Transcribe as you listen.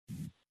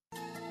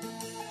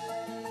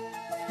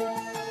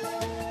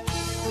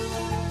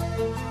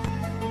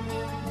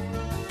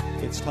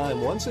It's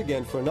time once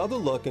again for another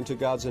look into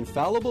God's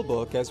infallible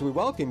book as we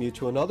welcome you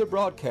to another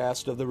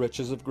broadcast of the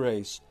Riches of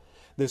Grace.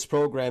 This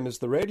program is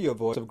the radio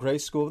voice of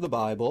Grace School of the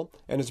Bible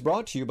and is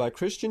brought to you by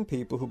Christian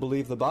people who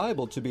believe the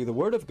Bible to be the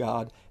Word of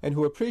God and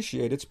who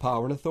appreciate its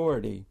power and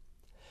authority.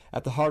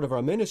 At the heart of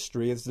our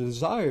ministry is the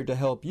desire to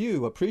help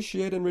you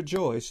appreciate and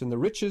rejoice in the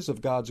riches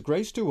of God's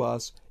grace to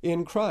us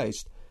in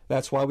Christ.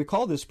 That's why we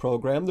call this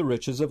program the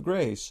Riches of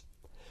Grace.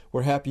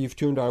 We're happy you've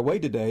tuned our way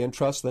today and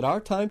trust that our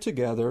time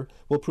together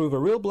will prove a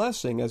real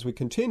blessing as we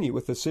continue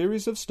with the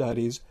series of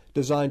studies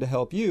designed to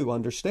help you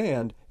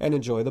understand and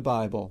enjoy the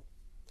Bible.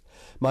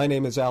 My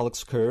name is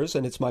Alex Kurz,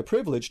 and it's my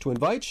privilege to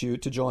invite you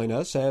to join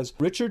us as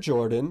Richard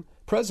Jordan,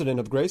 president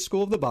of Grace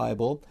School of the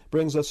Bible,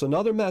 brings us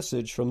another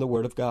message from the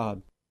Word of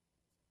God.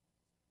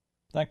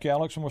 Thank you,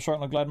 Alex, and we're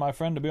certainly glad, my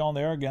friend, to be on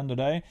the air again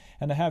today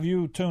and to have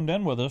you tuned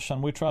in with us,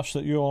 and we trust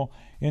that you'll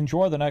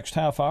enjoy the next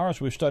half hour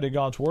as we study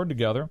God's Word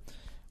together.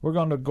 We're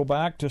going to go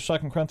back to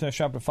 2 Corinthians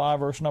chapter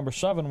 5, verse number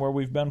 7, where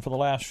we've been for the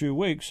last few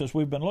weeks, as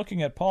we've been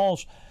looking at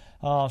Paul's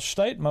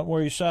statement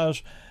where he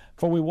says,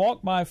 "For we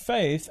walk by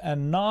faith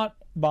and not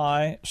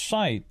by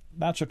sight."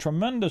 That's a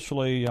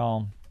tremendously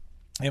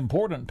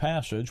important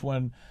passage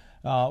when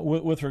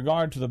with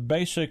regard to the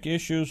basic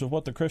issues of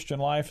what the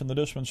Christian life and the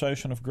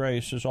dispensation of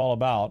grace is all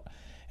about,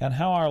 and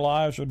how our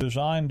lives are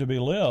designed to be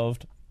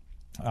lived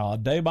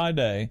day by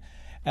day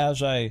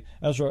as a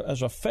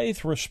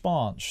faith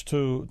response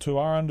to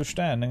our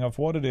understanding of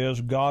what it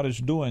is God is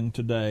doing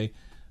today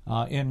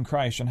in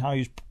Christ, and how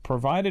He's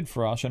provided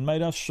for us and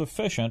made us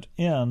sufficient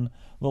in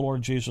the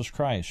Lord Jesus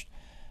Christ.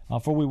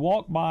 For we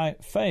walk by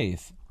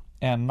faith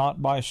and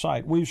not by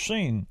sight. We've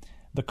seen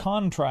the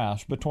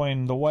contrast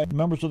between the way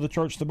members of the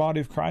church, the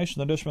body of Christ,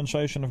 and the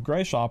dispensation of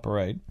grace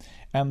operate,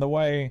 and the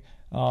way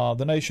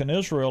the nation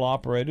Israel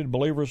operated,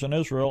 believers in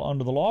Israel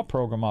under the law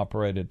program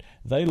operated.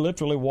 They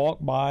literally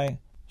walked by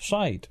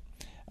sight.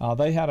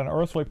 They had an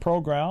earthly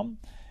program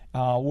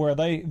where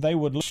they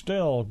would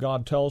still,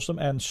 God tells them,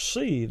 and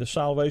see the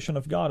salvation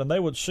of God, and they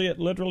would see it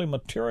literally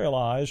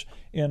materialize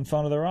in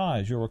front of their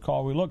eyes. You'll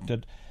recall we looked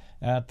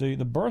at the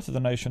birth of the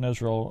nation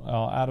Israel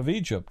out of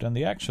Egypt and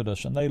the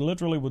Exodus, and they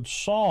literally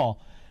saw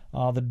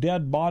the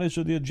dead bodies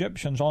of the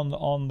Egyptians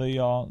on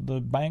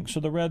the banks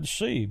of the Red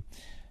Sea,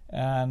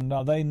 and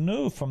they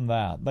knew from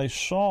that. They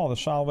saw the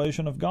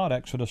salvation of God,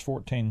 Exodus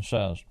 14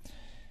 says.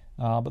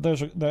 But there's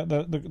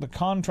the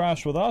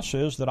contrast with us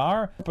is that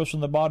our purpose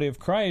in the body of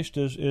Christ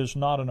is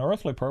not an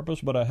earthly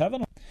purpose, but a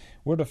heavenly.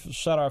 We're to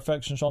set our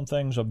affections on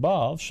things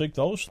above, seek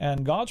those,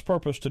 and God's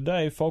purpose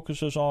today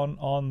focuses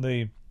on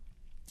the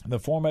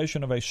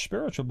formation of a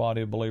spiritual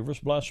body of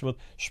believers blessed with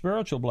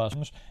spiritual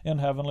blessings in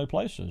heavenly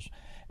places.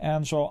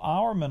 And so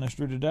our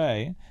ministry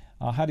today,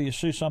 how do you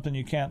see something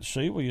you can't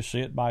see? Well, you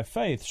see it by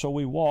faith. So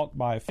we walk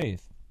by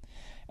faith.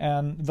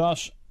 And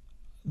thus,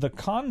 the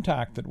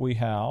contact that we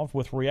have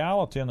with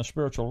reality in the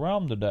spiritual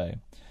realm today,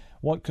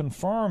 what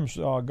confirms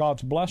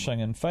God's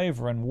blessing and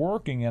favor and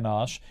working in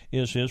us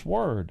is His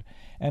Word.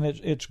 And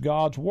it's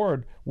God's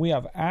Word. We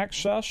have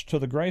access to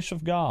the grace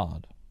of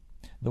God.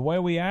 The way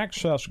we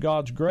access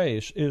God's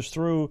grace is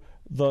through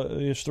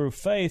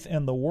faith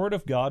in the Word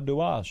of God to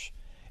us.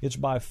 It's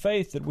by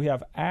faith that we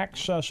have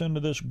access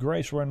into this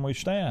grace wherein we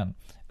stand.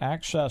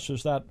 Access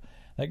is that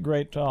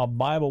great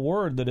Bible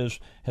word that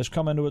has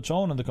come into its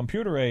own in the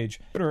computer age.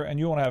 And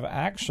you want to have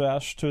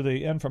access to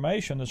the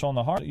information that's on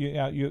the heart.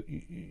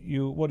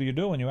 You what do you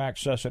do when you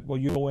access it? Well,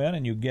 you go in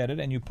and you get it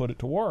and you put it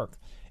to work.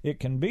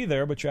 It can be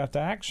there, but you have to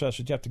access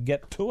it. You have to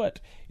get to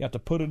it. You have to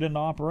put it into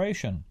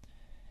operation.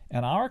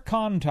 And our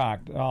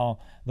contact,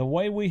 the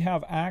way we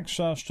have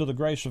access to the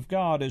grace of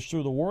God is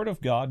through the Word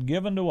of God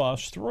given to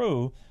us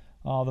through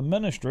the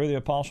ministry of the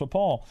Apostle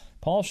Paul.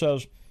 Paul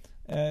says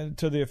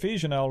to the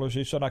Ephesian elders,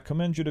 he said, "I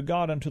commend you to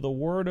God and to the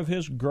word of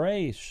His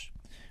grace,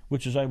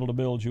 which is able to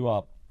build you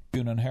up to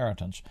an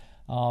inheritance."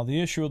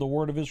 The issue of the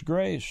word of His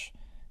grace.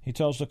 He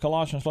tells the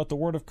Colossians, "Let the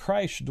word of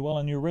Christ dwell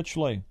in you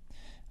richly."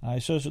 He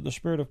says that the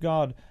Spirit of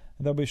God,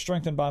 they'll be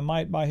strengthened by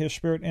might by His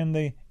Spirit in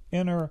the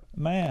inner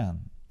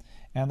man,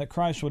 and that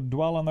Christ would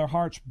dwell in their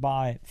hearts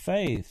by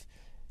faith.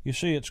 You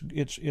see,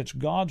 it's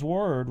God's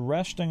Word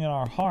resting in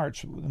our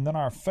hearts, and then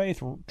our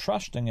faith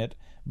trusting it,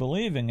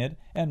 believing it,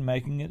 and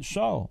making it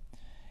so.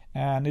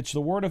 And it's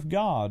the Word of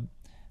God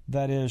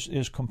that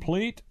is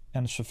complete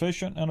and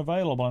sufficient and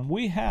available. And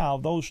we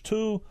have those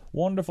two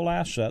wonderful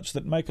assets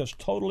that make us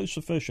totally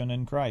sufficient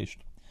in Christ.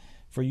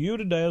 For you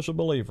today as a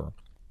believer,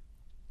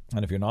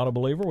 and if you're not a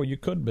believer, well, you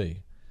could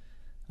be.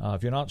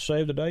 If you're not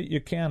saved today, you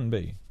can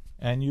be,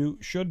 and you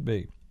should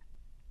be.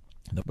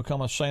 To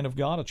become a saint of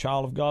God, a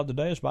child of God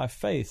today, is by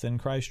faith in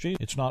Christ Jesus.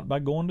 It's not by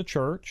going to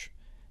church.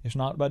 It's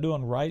not by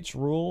doing rites,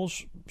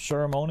 rules,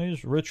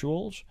 ceremonies,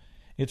 rituals.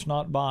 It's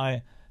not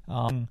by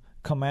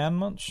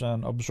commandments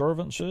and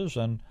observances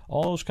and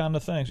all those kind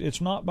of things. It's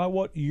not by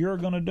what you're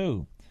going to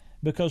do,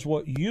 because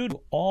what you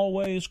do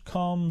always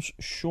comes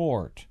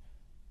short.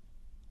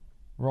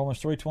 Romans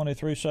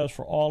 3:23 says,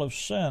 "For all have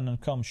sinned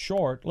and come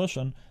short,"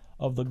 listen,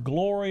 "of the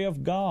glory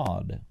of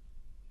God."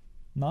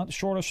 Not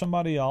short of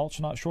somebody else,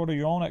 not short of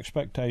your own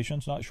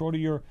expectations, not short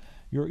of your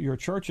your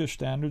church's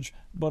standards,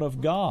 but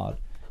of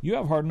God. You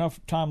have a hard enough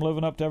time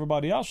living up to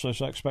everybody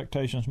else's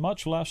expectations,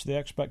 much less the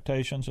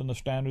expectations and the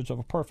standards of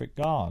a perfect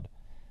God.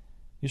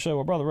 You say,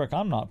 well, Brother Rick,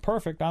 I'm not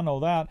perfect, I know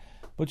that.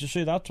 But you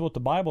see, that's what the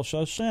Bible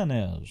says sin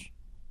is.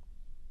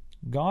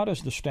 God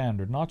is the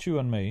standard, not you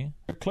and me.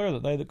 It's clear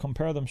that they that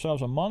compare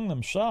themselves among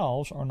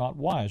themselves are not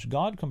wise.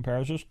 God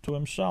compares us to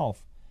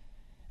himself.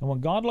 And when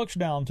God looks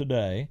down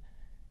today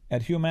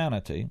at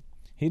humanity,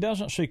 he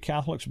doesn't see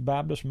Catholics,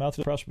 Baptists,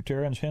 Methodists,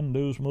 Presbyterians,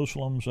 Hindus,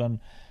 Muslims,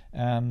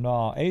 and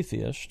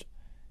atheists.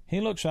 He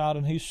looks out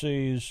and he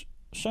sees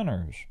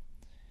sinners.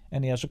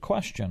 And he has a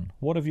question.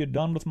 What have you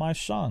done with my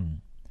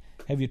son?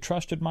 Have you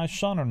trusted my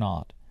son or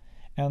not?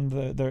 And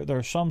there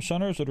are some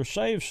sinners that are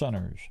saved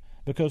sinners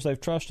because they've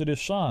trusted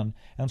his son,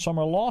 and some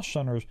are lost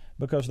sinners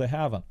because they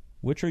haven't.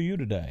 Which are you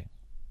today?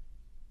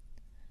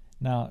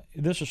 Now,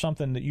 this is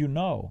something that you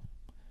know.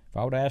 If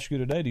I were to ask you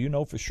today, do you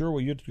know for sure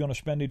where you're going to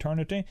spend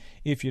eternity?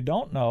 If you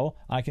don't know,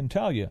 I can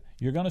tell you,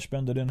 you're going to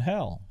spend it in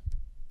hell,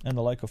 in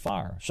the lake of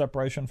fire,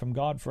 separation from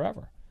God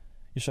forever.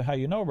 You say, how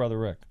you know, Brother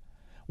Rick?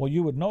 Well,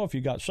 you would know if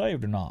you got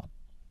saved or not.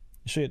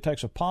 You see, it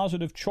takes a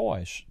positive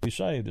choice to be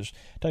saved.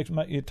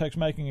 It takes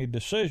making a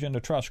decision to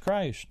trust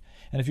Christ.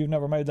 And if you've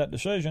never made that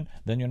decision,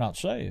 then you're not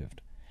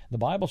saved. The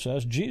Bible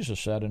says,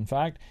 Jesus said, in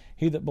fact,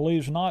 he that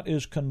believes not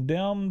is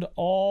condemned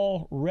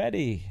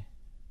already.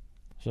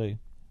 See?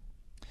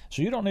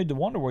 So you don't need to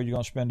wonder where you're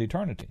going to spend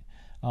eternity.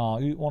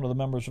 One of the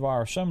members of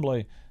our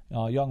assembly,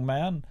 young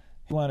man,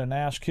 he went and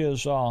asked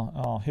his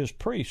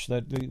priest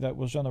that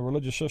was in the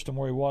religious system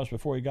where he was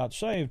before he got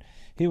saved.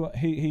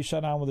 He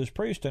sat down with his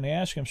priest and he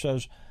asked him,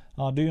 says,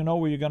 do you know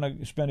where you're going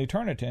to spend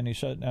eternity? And he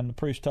said, and the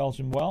priest tells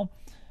him, well,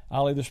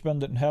 I'll either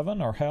spend it in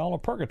heaven or hell or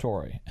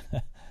purgatory.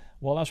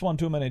 Well, that's one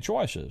too many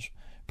choices.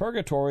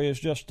 Purgatory is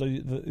just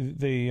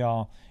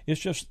it's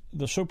just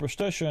the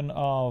superstition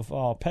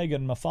of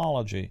pagan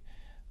mythology.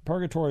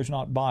 Purgatory is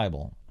not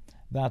Bible.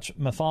 That's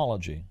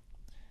mythology.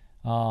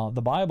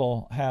 The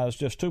Bible has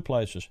just two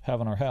places,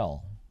 heaven or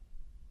hell.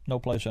 No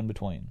place in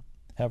between,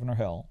 heaven or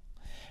hell.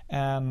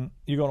 And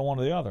you go to one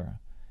or the other.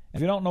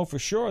 If you don't know for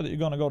sure that you're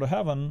going to go to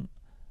heaven,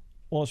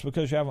 well, it's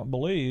because you haven't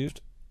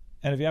believed.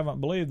 And if you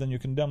haven't believed, then you're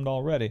condemned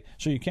already.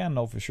 So you can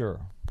know for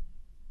sure.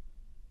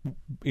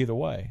 Either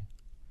way.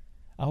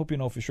 I hope you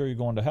know for sure you're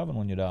going to heaven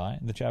when you die,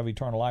 that you have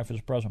eternal life as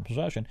a present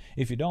possession.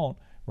 If you don't,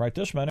 right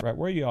this minute, right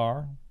where you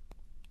are,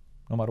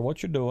 no matter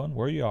what you're doing,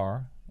 where you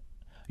are,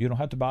 you don't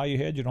have to bow your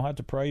head, you don't have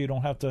to pray, you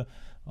don't have to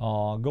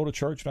go to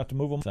church, you don't have to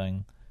move a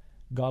thing.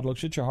 God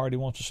looks at your heart. He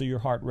wants to see your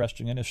heart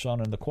resting in his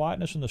Son. In the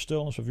quietness and the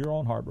stillness of your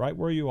own heart, right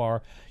where you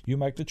are, you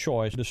make the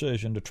choice,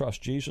 decision to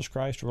trust Jesus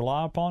Christ, to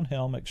rely upon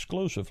him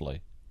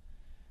exclusively,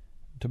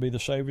 to be the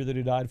Savior that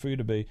he died for you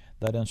to be.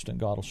 That instant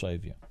God will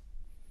save you.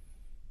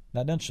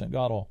 That instant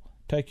God will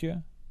take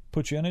you,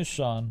 put you in his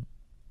Son,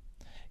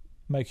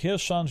 make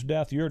his Son's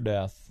death your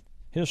death,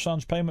 his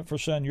Son's payment for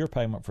sin your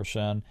payment for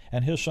sin,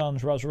 and his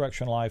Son's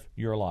resurrection life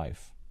your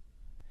life.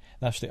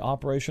 That's the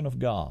operation of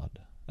God.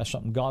 That's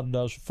something God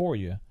does for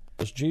you.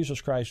 Because Jesus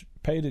Christ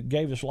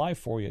gave his life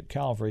for you at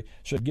Calvary,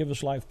 so he'd give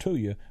his life to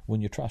you when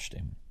you trust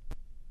him.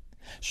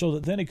 So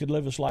that then he could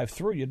live his life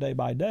through you day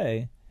by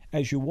day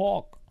as you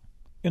walk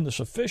in the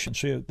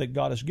sufficiency that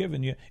God has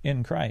given you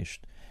in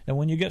Christ. And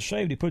when you get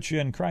saved, he puts you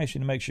in Christ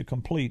and he makes you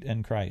complete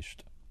in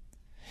Christ.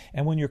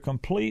 And when you're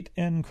complete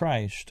in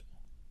Christ,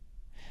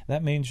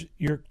 that means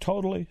you're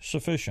totally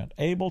sufficient,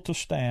 able to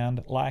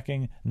stand,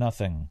 lacking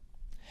nothing.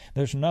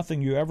 There's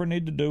nothing you ever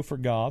need to do for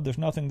God. There's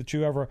nothing that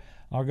you ever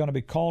are going to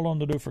be called on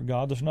to do for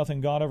God. There's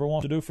nothing God ever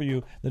wants to do for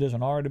you that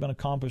hasn't already been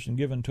accomplished and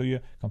given to you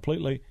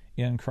completely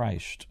in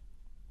Christ.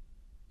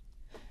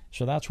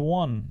 So that's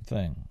one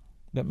thing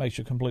that makes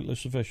you completely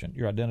sufficient,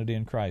 your identity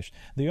in Christ.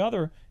 The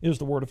other is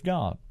the Word of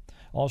God.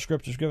 All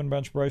Scripture is given by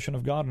inspiration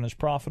of God and is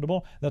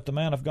profitable, that the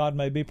man of God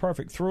may be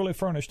perfect, thoroughly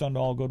furnished unto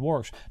all good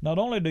works. Not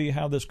only do you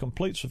have this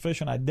complete,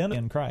 sufficient identity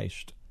in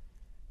Christ,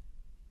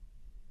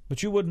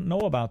 but you wouldn't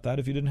know about that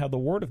if you didn't have the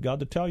Word of God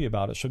to tell you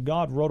about it. So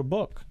God wrote a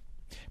book,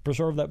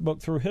 preserved that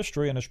book through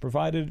history, and has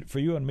provided it for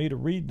you and me to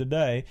read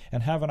today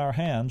and have in our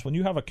hands. When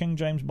you have a King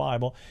James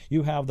Bible,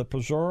 you have the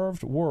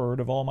preserved Word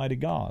of Almighty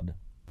God.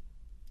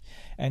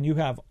 And you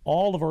have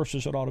all the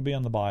verses that ought to be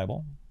in the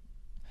Bible,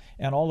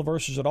 and all the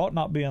verses that ought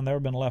not be in there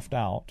have been left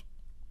out.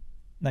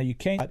 Now, you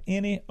can't get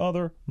any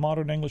other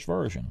modern English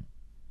version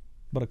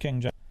but a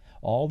King James.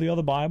 All the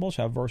other Bibles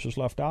have verses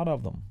left out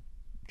of them.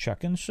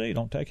 Check and see.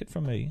 Don't take it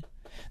from me.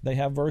 They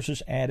have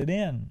verses added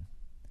in.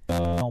 They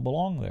don't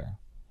belong there.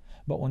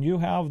 But when you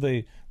have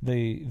the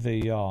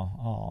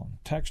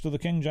text of the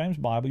King James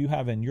Bible, you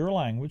have in your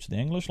language, the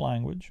English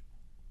language,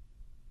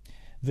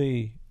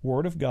 the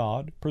Word of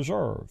God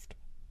preserved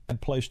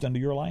and placed into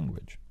your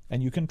language.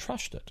 And you can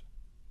trust it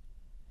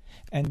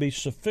and be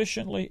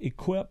sufficiently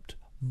equipped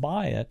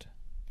by it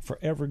for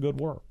every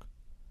good work.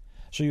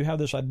 So you have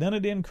this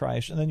identity in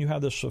Christ, and then you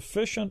have this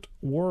sufficient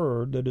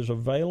Word that is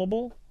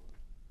available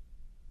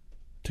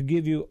to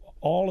give you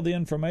all of the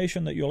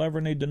information that you'll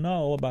ever need to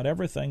know about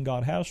everything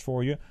God has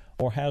for you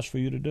or has for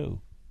you to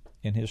do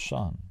in his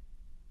Son.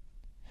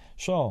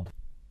 So,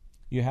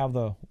 You have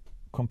the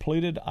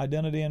completed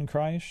identity in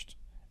Christ,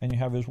 and you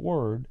have His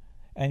Word,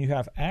 and you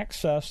have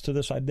access to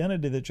this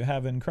identity that you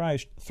have in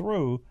Christ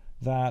through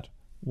that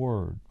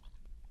Word.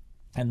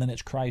 And then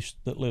it's Christ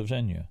that lives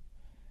in you.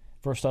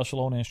 1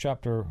 Thessalonians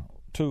chapter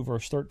 2,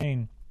 verse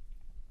 13,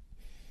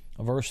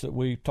 a verse that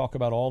we talk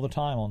about all the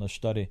time on this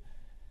study.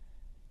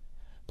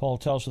 Paul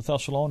tells the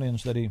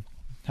Thessalonians that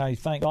how he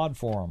thanked God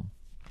for them.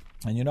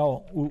 And you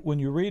know, when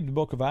you read the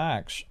book of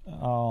Acts,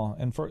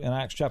 in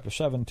Acts chapter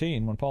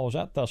 17, when Paul was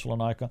at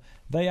Thessalonica,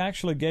 they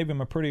actually gave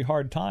him a pretty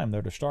hard time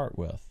there to start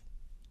with.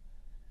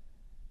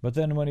 But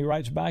then when he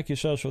writes back, he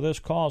says, "For this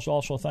cause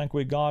also thank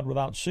we God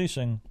without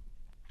ceasing,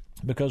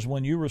 because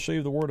when you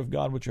received the word of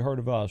God which you heard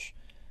of us,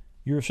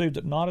 you received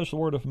it not as the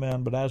word of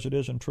men, but as it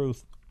is in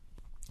truth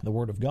the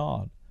word of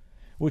God,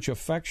 which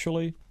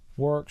effectually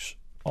works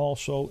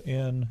also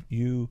in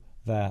you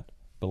that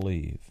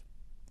believe."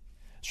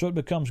 So it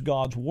becomes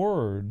God's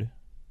Word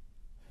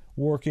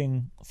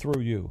working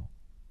through you.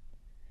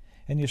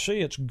 And you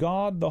see, it's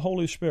God, the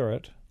Holy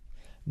Spirit,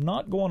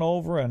 not going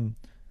over and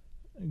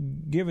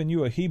giving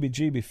you a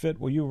heebie-jeebie fit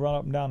where you run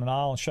up and down an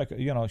aisle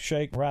and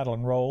shake, rattle,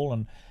 and roll,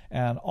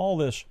 and all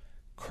this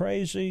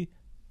crazy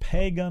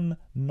pagan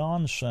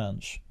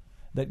nonsense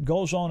that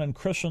goes on in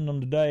Christendom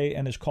today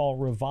and is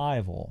called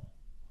revival,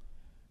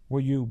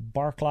 where you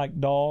bark like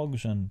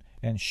dogs and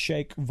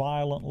shake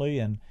violently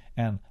and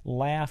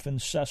laugh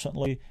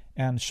incessantly,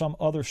 and some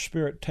other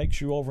spirit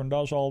takes you over and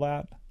does all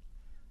that.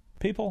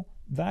 People,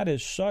 that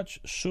is such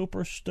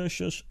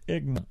superstitious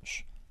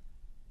ignorance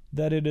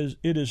that it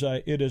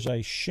is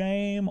a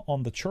shame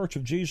on the Church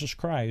of Jesus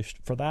Christ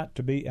for that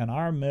to be in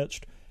our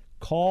midst,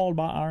 called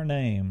by our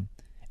name,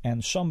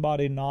 and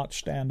somebody not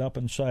stand up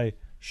and say,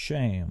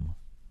 shame,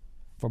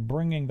 for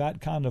bringing that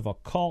kind of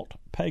occult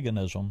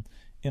paganism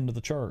into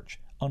the church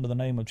under the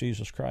name of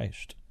Jesus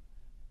Christ.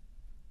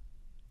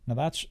 Now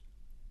that's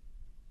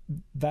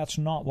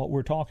not what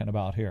we're talking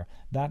about here.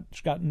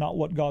 That's not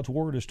what God's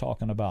Word is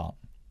talking about.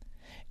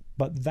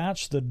 But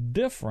that's the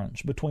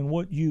difference between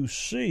what you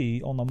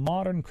see on the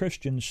modern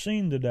Christian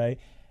scene today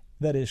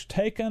that is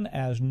taken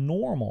as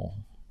normal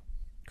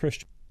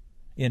Christian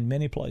in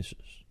many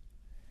places.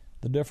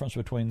 The difference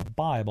between the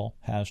Bible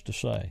has to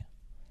say.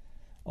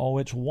 Oh,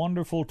 it's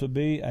wonderful to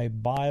be a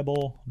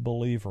Bible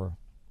believer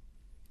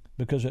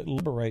because it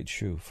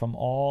liberates you from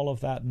all of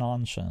that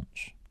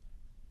nonsense,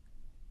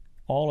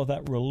 all of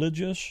that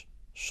religious,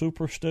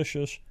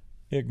 superstitious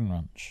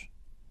ignorance.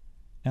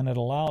 And it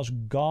allows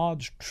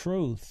God's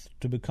truth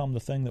to become the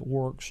thing that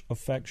works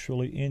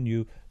effectually in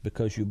you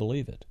because you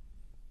believe it.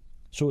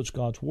 So it's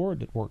God's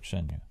Word that works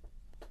in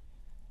you.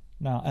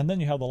 Now, and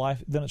then you have the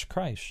life, then it's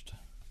Christ.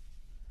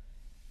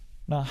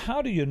 Now,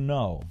 how do you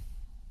know,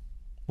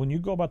 when you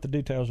go about the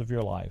details of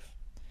your life,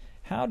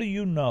 how do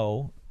you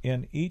know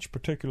in each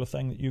particular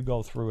thing that you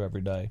go through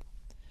every day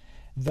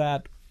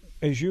that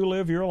as you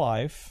live your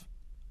life,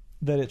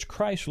 that it's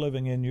Christ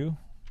living in you?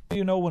 How do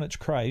you know when it's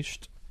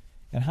Christ?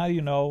 And how do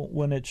you know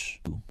when it's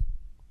you?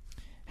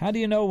 How do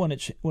you know when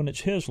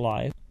it's His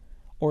life,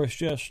 or it's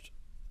just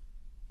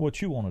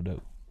what you want to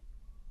do?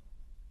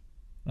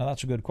 Now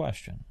that's a good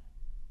question.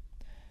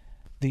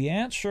 The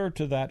answer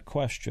to that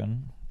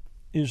question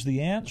is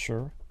the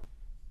answer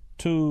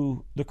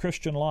to the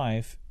Christian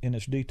life in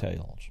its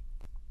details,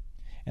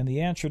 and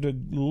the answer to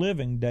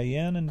living day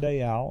in and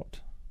day out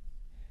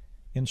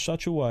in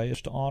such a way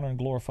as to honor and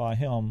glorify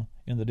Him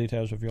in the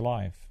details of your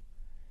life.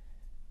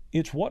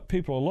 It's what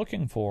people are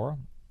looking for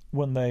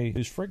when they do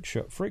these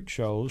freak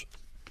shows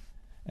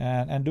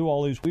and do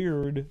all these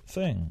weird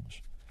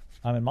things.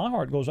 I mean, my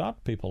heart goes out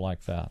to people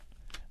like that.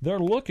 They're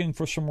looking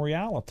for some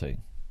reality.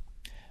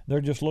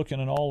 They're just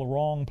looking in all the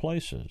wrong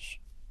places.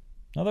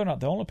 Now, they're not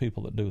the only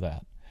people that do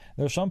that.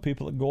 There's some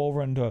people that go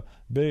over into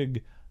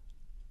big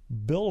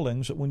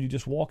buildings that when you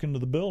just walk into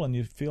the building,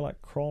 you feel like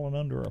crawling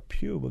under a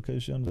pew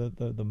because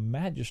the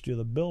majesty of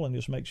the building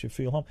just makes you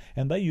feel home.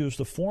 And they use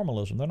the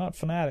formalism. They're not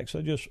fanatics.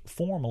 They're just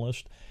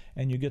formalists.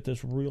 And you get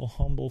this real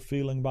humble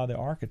feeling by the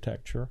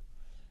architecture.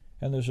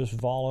 And there's this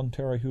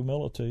voluntary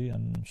humility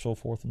and so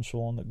forth and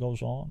so on that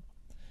goes on.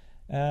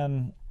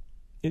 And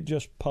it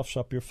just puffs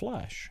up your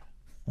flesh.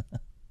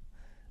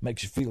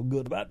 Makes you feel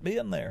good about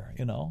being there,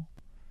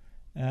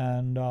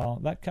 and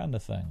that kind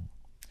of thing.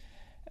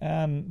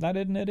 And that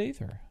isn't it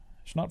either.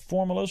 It's not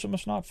formalism,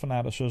 it's not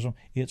fanaticism,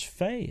 it's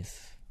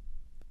faith.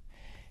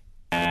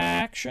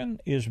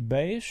 Action is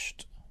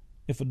based,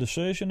 if a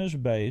decision is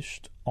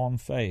based on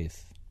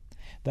faith,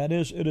 that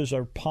is, it is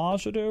a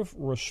positive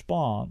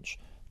response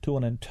to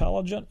an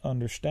intelligent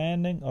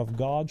understanding of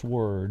God's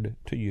Word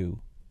to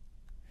you,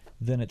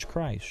 then it's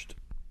Christ.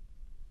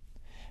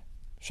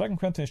 2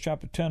 Corinthians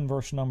chapter 10,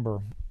 verse number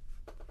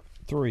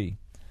 3.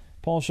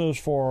 Paul says,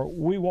 "For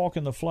we walk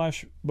in the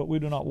flesh, but we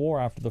do not war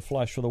after the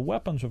flesh. For the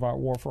weapons of our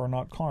warfare are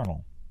not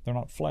carnal." They're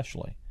not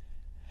fleshly.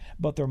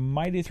 "But they're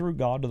mighty through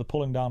God to the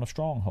pulling down of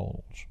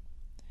strongholds,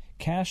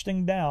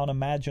 casting down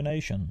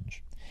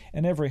imaginations,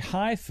 and every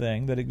high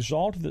thing that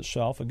exalteth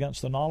itself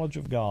against the knowledge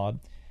of God,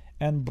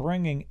 and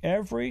bringing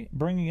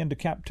into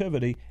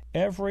captivity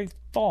every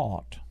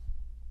thought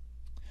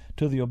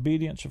to the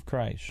obedience of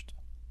Christ.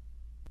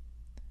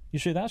 You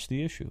see, that's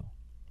the issue,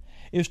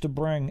 is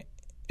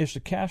to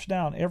cast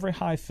down every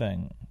high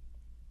thing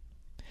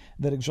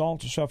that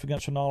exalts itself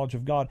against the knowledge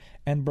of God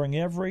and bring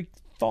every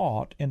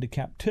thought into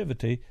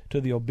captivity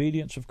to the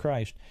obedience of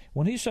Christ.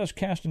 When he says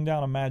casting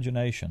down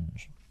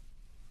imaginations,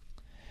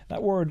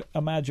 that word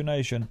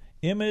imagination,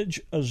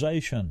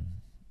 imageization,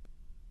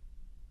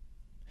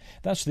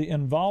 that's the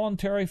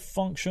involuntary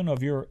function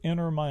of your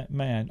inner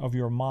man, of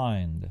your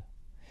mind.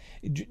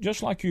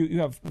 Just like you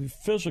have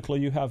physically,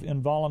 you have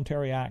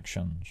involuntary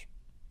actions.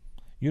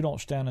 You don't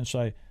stand and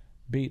say,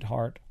 beat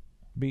heart,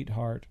 beat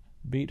heart,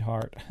 beat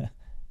heart.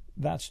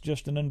 That's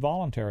just an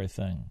involuntary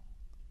thing.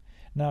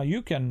 Now,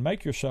 you can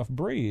make yourself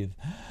breathe.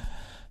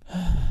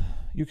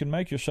 You can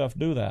make yourself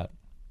do that.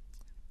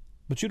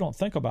 But you don't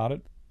think about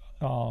it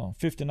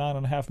 59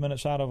 and a half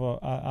minutes out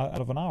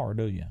of an hour,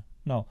 do you?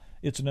 No,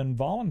 it's an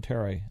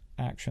involuntary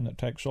action that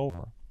takes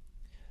over.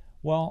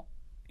 Well,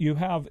 you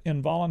have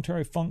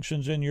involuntary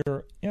functions in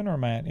your inner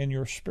man, in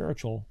your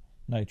spiritual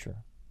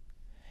nature.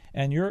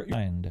 And your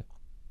mind,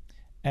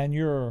 and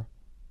your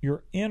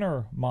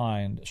inner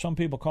mind, some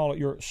people call it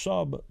your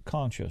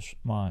subconscious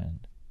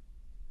mind,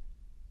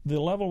 the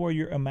level where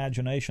your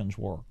imaginations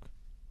work,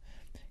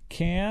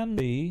 can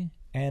be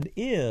and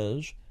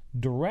is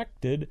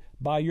directed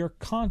by your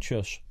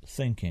conscious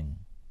thinking.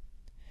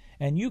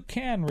 And you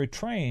can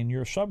retrain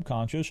your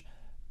subconscious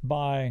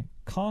by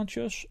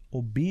conscious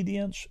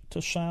obedience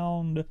to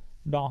sound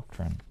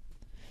doctrine,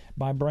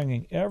 by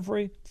bringing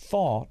every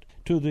thought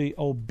to the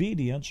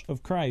obedience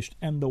of Christ.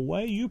 And the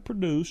way you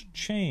produce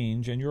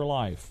change in your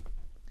life,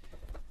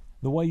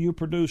 the way you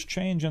produce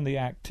change in the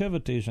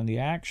activities and the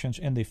actions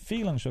and the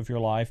feelings of your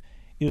life,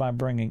 is by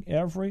bringing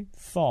every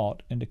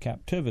thought into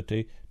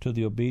captivity to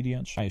the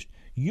obedience of Christ.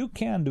 You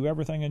can do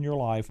everything in your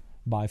life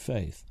by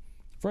faith.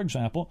 For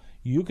example,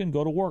 you can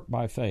go to work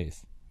by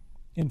faith.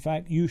 In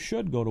fact, you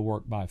should go to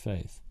work by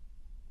faith.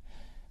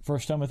 1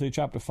 Timothy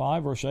chapter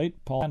 5, verse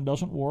 8, Paul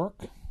doesn't work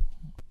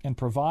and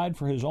provide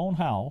for his own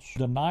house,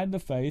 denied the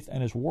faith,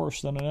 and is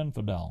worse than an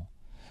infidel.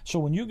 So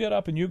when you get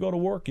up and you go to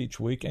work each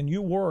week and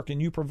you work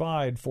and you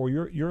provide for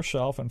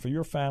yourself and for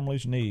your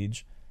family's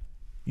needs,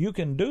 you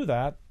can do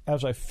that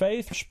as a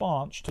faith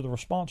response to the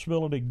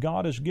responsibility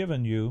God has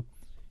given you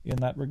in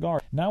that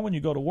regard. Now when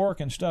you go to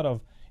work, instead of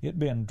it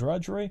being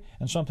drudgery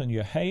and something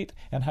you hate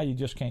and how you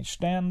just can't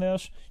stand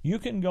this, you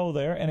can go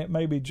there and it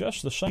may be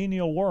just the same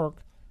menial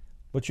work,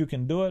 but you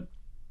can do it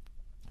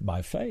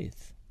by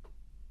faith.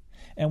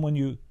 And when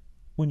you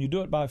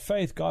do it by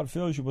faith, God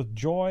fills you with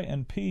joy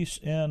and peace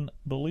in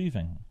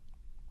believing.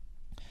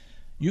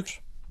 You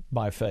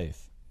by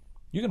faith.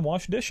 You can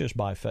wash dishes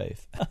by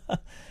faith.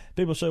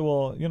 People say,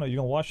 well, you're going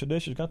to wash the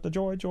dishes, got the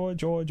joy, joy,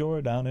 joy,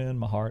 joy down in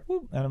my heart.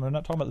 And we're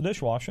not talking about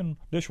the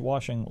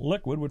dishwashing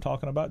liquid. We're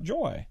talking about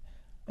joy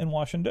in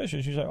washing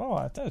dishes. You say,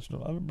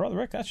 Brother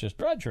Rick, that's just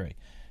drudgery.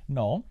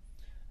 No.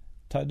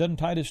 Doesn't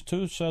Titus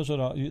 2 says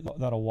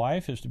that a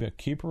wife is to be a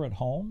keeper at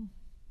home?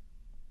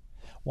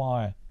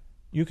 Why?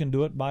 You can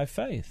do it by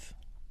faith.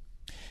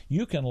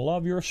 You can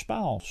love your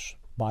spouse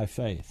by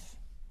faith.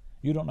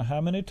 You don't know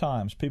how many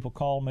times people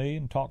call me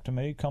and talk to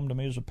me, come to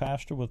me as a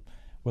pastor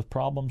with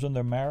problems in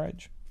their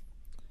marriage,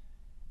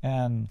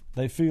 and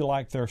they feel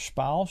like their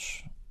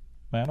spouse,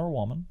 man or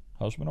woman,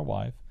 husband or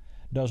wife,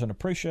 doesn't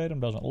appreciate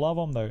them, doesn't love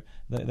them,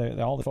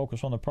 they all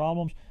focus on the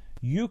problems.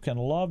 You can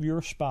love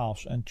your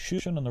spouse and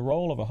choose in the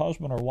role of a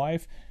husband or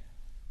wife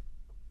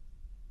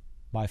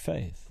by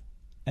faith.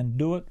 And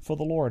do it for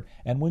the Lord.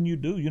 And when you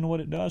do, you know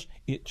what it does?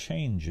 It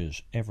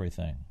changes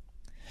everything.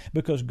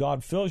 Because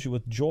God fills you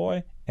with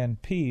joy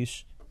and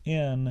peace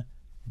in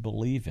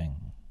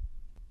believing.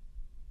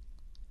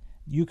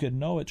 You can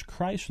know it's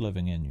Christ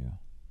living in you.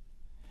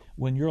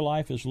 When your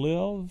life is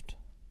lived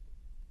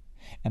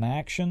and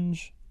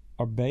actions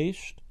are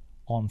based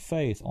on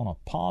faith, on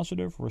a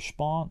positive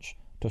response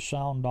to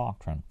sound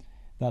doctrine,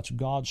 that's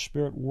God's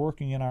Spirit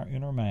working in our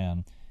inner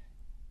man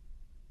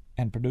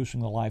and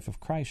producing the life of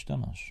Christ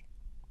in us.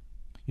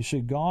 You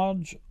see,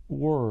 God's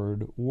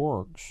Word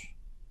works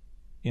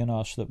in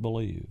us that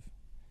believe.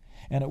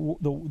 And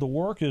the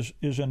work is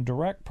in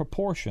direct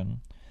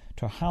proportion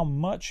to how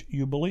much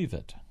you believe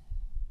it,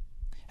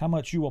 how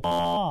much you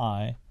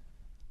apply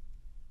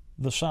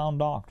the sound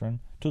doctrine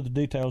to the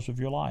details of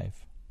your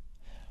life.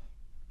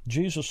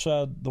 Jesus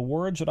said, the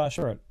words that I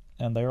speak,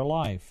 and they are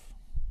life.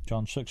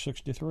 John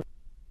 6:63.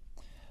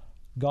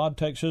 God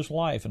takes his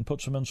life and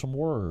puts them in some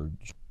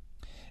words.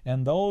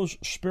 And those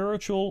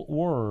spiritual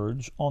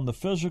words on the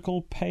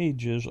physical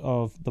pages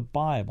of the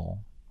Bible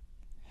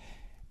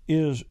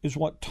is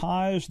what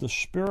ties the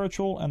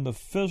spiritual and the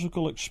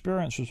physical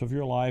experiences of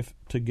your life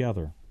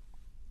together.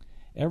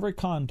 Every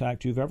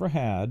contact you've ever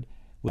had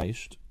with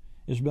Christ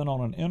has been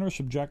on an inner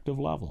subjective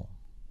level.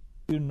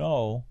 You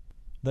know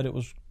that it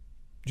was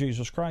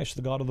Jesus Christ,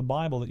 the God of the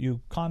Bible, that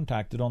you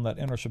contacted on that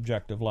inner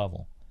subjective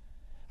level.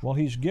 Well,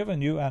 he's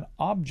given you an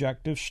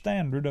objective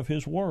standard of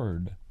his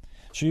Word.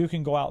 So you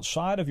can go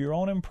outside of your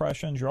own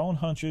impressions, your own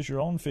hunches, your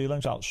own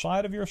feelings,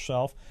 outside of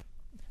yourself,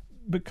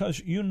 because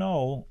you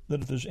know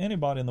that if there's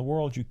anybody in the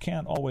world you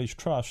can't always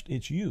trust,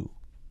 it's you.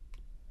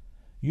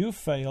 You've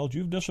failed,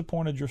 you've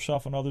disappointed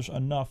yourself and others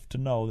enough to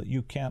know that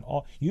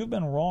you've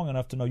been wrong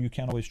enough to know you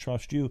can't always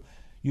trust you.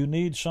 You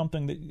need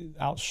something that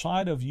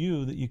outside of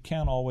you that you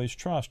can't always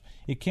trust.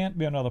 It can't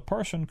be another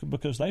person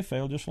because they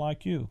fail just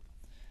like you.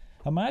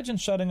 Imagine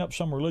setting up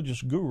some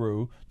religious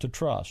guru to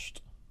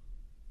trust.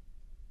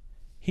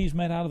 He's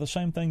made out of the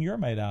same thing you're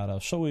made out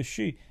of. So is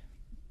she.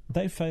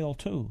 They fail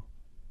too.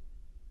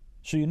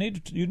 So you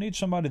need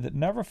somebody that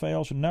never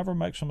fails and never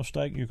makes a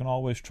mistake you can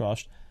always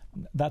trust.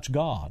 That's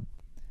God.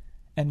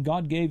 And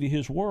God gave you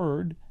His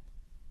Word,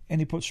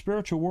 and He put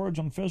spiritual words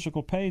on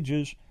physical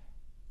pages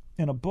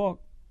in a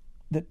book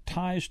that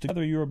ties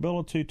together your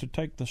ability to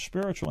take the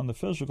spiritual and the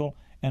physical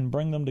and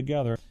bring them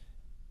together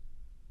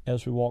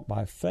as we walk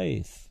by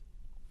faith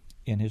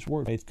in His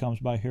Word. Faith comes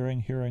by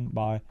hearing, hearing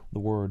by the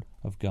Word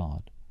of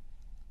God.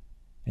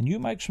 And you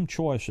make some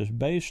choices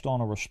based on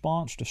a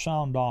response to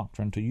sound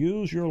doctrine to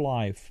use your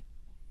life,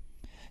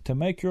 to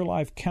make your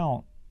life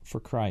count for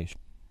Christ.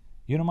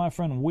 You know, my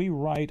friend, we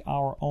write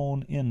our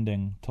own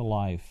ending to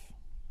life.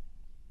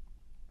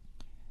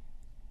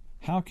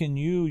 How can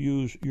you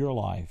use your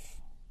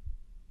life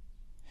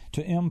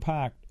to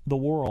impact the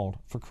world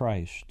for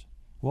Christ?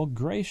 Well,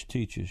 grace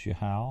teaches you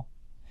how,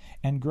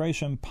 and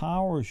grace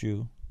empowers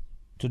you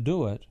to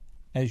do it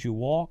as you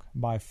walk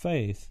by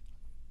faith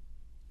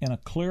in a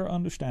clear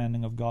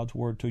understanding of God's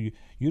Word to you.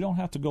 You don't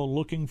have to go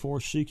looking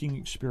for seeking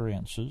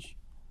experiences,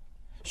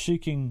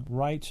 seeking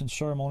rites and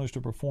ceremonies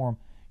to perform.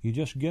 You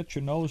just get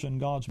your nose in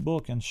God's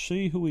book and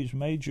see who He's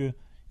made you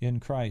in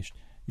Christ.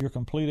 You're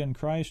complete in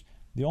Christ.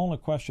 The only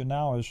question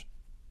now is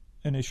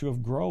an issue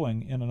of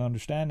growing in an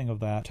understanding of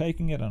that,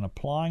 taking it and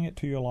applying it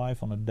to your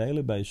life on a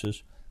daily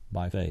basis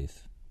by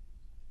faith.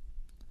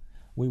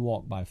 We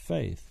walk by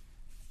faith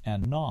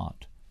and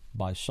not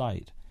by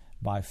sight.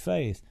 By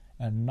faith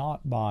and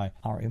not by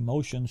our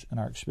emotions and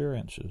our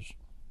experiences.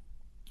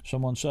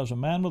 Someone says a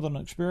man with an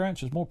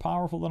experience is more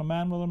powerful than a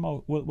man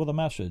with a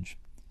message.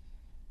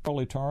 In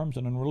early terms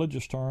and in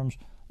religious terms,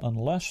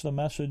 unless the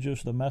message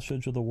is the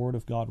message of the Word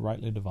of God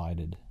rightly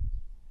divided.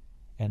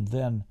 And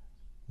then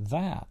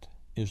that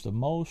is the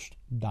most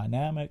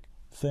dynamic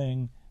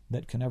thing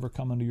that can ever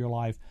come into your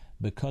life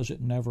because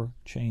it never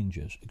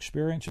changes.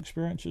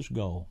 Experiences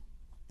go.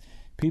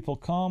 People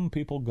come,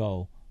 people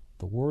go.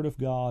 The Word of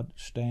God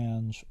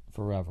stands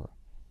forever.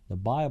 The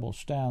Bible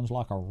stands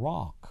like a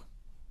rock,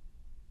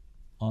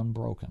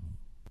 unbroken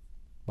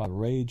by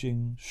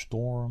raging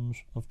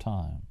storms of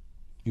time.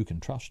 You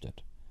can trust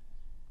it.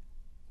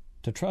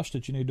 To trust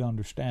it, you need to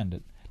understand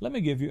it. Let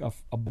me give you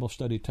a Bible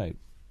study tape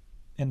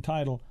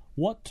entitled,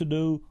 What to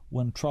Do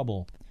When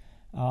Trouble.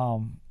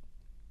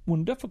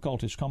 When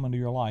difficulties come into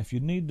your life,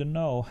 you need to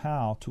know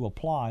how to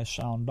apply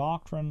sound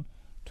doctrine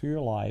to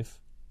your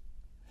life.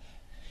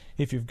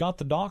 If you've got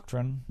the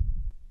doctrine,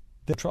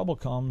 then trouble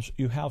comes,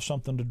 you have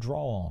something to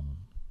draw on.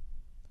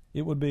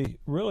 It would be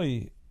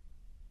really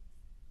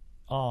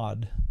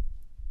odd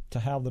to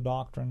have the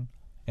doctrine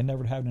and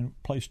never have any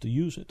place to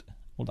use it.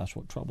 Well, that's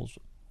what trouble's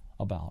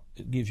about.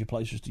 It gives you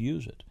places to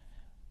use it.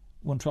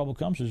 When trouble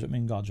comes, does it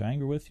mean God's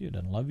angry with you?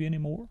 Doesn't love you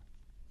anymore?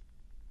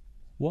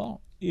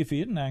 Well, if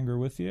He isn't angry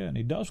with you and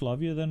He does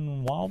love you,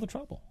 then why all the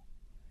trouble?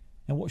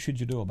 And what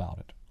should you do about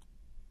it?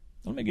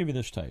 Let me give you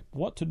this tape.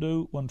 What to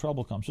do when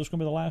trouble comes. This is going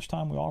to be the last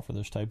time we offer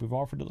this tape. We've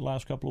offered it the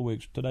last couple of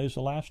weeks. Today's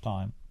the last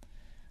time.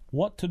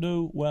 What to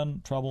do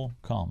when trouble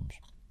comes.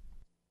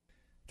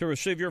 To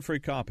receive your free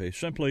copy,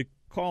 simply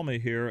call me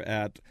here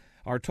at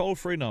our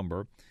toll-free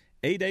number,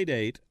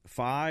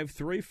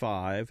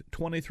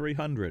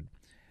 888-535-2300.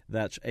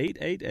 That's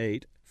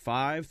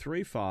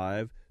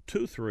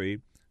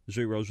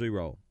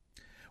 888-535-2300.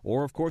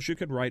 Or, of course, you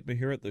can write me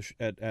here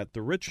at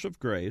the Riches of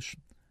Grace,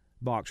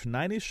 Box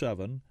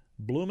 97,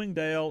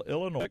 Bloomingdale,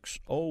 Illinois,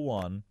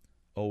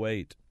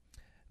 60108.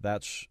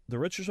 That's the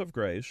Riches of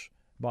Grace,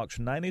 Box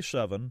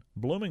 97,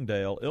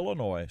 Bloomingdale,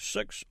 Illinois,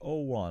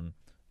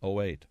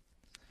 60108.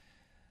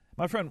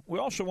 My friend, we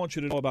also want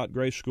you to know about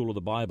Grace School of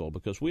the Bible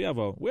because we have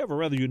a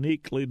rather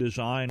uniquely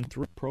designed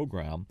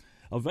program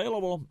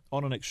available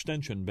on an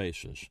extension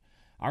basis.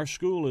 Our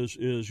school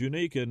is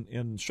unique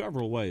in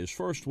several ways.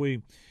 First,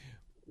 we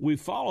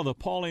follow the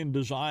Pauline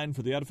design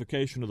for the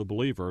edification of the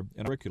believer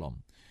in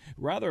curriculum.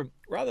 Rather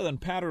than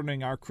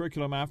patterning our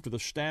curriculum after the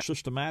standard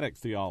systematic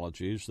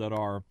theologies that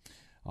are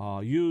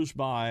used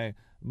by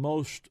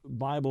most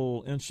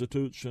Bible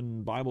institutes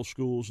and Bible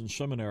schools and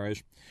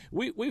seminaries,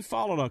 we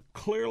followed a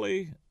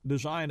clearly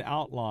designed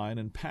outline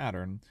and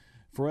pattern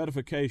for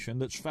edification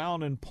that's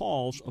found in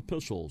Paul's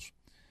epistles.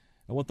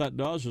 And what that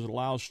does is it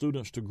allows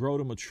students to grow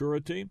to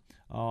maturity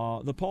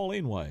the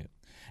Pauline way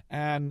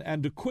and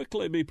to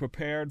quickly be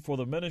prepared for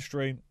the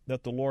ministry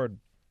that the Lord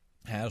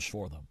has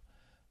for them.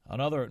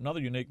 Another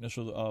uniqueness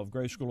of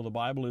Grace School of the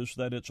Bible is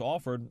that it's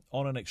offered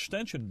on an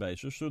extension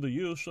basis through the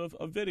use of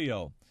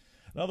video.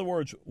 In other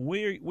words,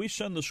 we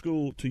send the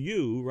school to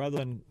you rather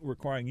than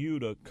requiring you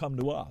to come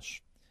to us.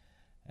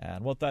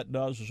 And what that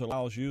does is it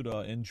allows you to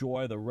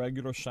enjoy the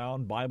regular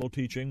sound Bible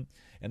teaching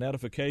and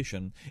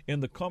edification in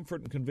the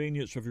comfort and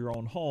convenience of your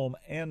own home,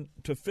 and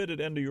to fit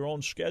it into your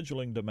own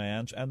scheduling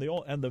demands and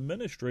the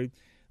ministry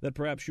that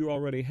perhaps you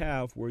already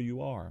have where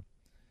you are.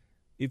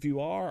 If you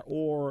are,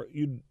 or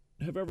you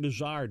have ever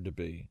desired to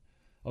be,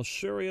 a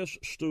serious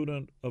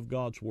student of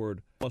God's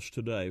Word, call us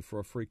today for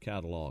a free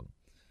catalog.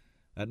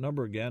 That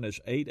number again is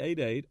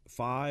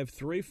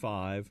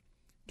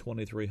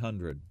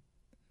 888-535-2300.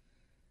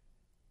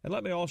 And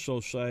let me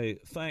also say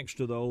thanks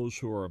to those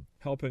who are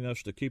helping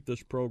us to keep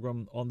this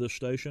program on this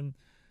station.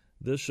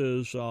 This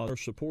is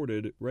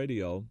supported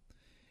radio,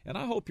 and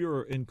I hope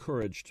you're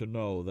encouraged to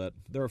know that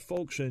there are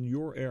folks in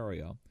your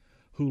area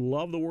who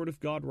love the Word of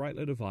God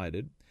rightly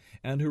divided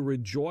and who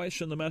rejoice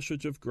in the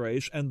message of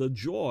grace and the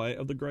joy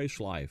of the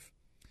grace life.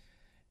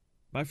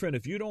 My friend,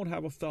 if you don't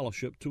have a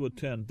fellowship to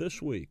attend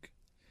this week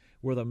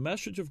where the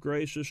message of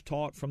grace is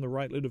taught from the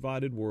rightly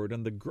divided Word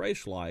and the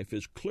grace life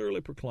is clearly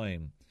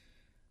proclaimed,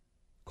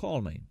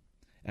 call me,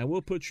 and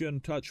we'll put you in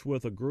touch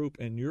with a group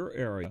in your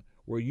area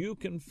where you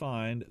can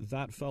find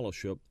that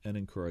fellowship and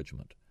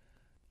encouragement.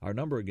 Our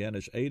number again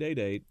is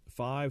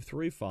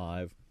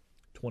 888-535-2300.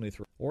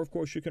 Or, of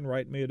course, you can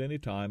write me at any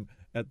time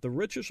at The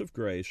Riches of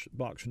Grace,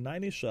 Box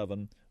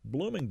 97,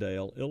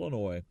 Bloomingdale,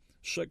 Illinois,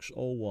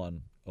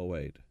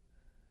 60108.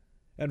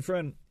 And,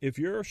 friend, if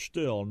you're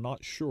still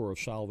not sure of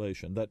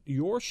salvation, that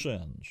your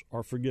sins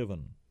are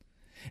forgiven,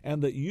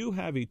 and that you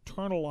have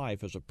eternal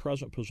life as a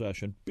present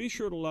possession, be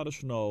sure to let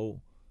us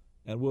know,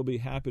 and we'll be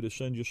happy to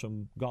send you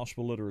some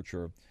gospel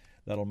literature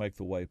that'll make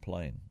the way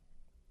plain.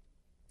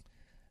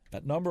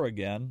 That number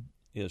again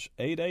is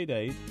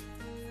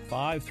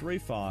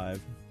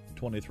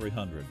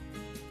 888-535-2300.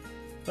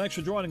 Thanks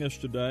for joining us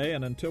today,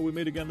 and until we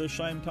meet again this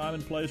same time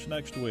and place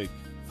next week,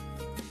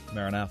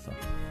 Maranatha.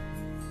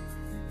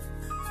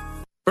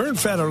 Burn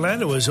Fat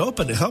Orlando is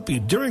open to help you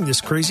during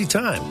this crazy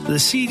time. The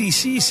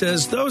CDC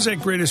says those at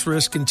greatest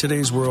risk in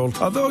today's world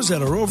are those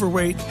that are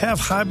overweight, have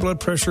high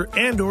blood pressure,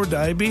 and or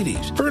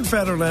diabetes. Burn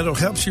Fat Orlando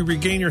helps you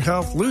regain your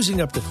health,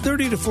 losing up to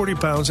 30 to 40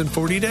 pounds in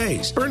 40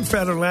 days. Burn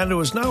Fat Orlando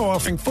is now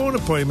offering phone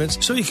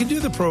appointments so you can do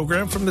the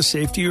program from the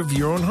safety of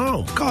your own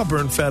home. Call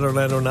Burn Fat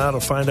Orlando now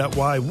to find out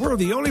why we're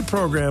the only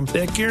program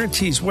that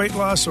guarantees weight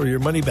loss or your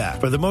money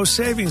back. For the most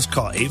savings,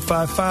 call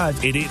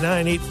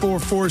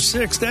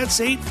 855-889-8446. That's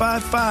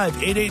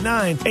 855-889-8446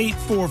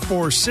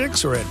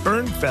 or at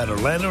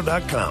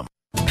burnfatorlando.com.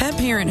 Pet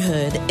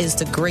parenthood is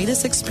the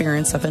greatest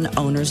experience of an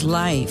owner's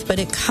life, but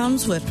it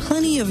comes with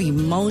plenty of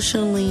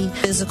emotionally,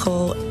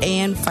 physical,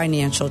 and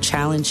financial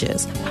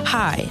challenges.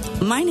 Hi,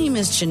 my name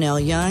is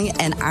Janelle Young,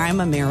 and I'm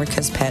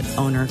America's Pet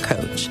Owner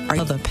Coach. Are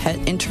you of a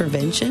pet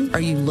intervention?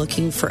 Are you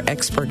looking for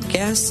expert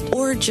guests,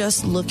 or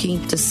just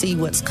looking to see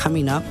what's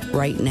coming up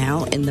right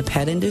now in the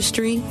pet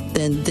industry?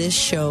 Then this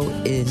show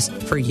is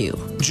for you.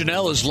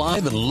 Janelle is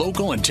live and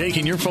local and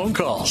taking your phone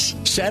calls.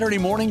 Saturday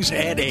mornings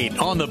at 8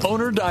 on the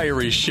Owner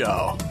Diaries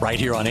Show. Right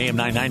here on AM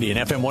 990 and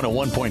FM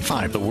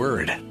 101.5, The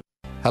Word.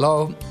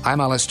 Hello,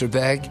 I'm Alistair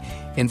Begg,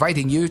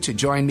 inviting you to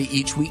join me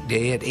each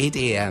weekday at 8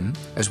 a.m.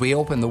 as we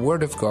open the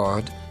Word of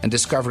God and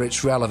discover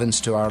its relevance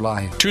to our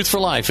life. Truth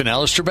for Life and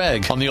Alistair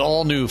Begg on the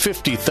all-new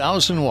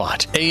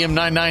 50,000-watt AM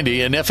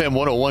 990 and FM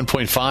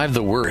 101.5,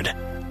 The Word.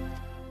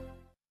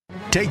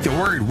 Take the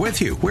Word with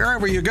you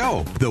wherever you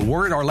go.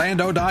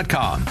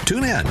 TheWordOrlando.com.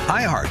 Tune in,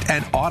 iHeart,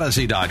 and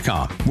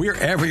Odyssey.com. We're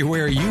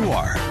everywhere you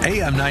are.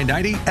 AM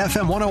 990,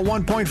 FM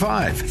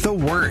 101.5. The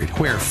Word,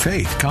 where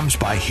faith comes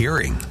by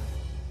hearing.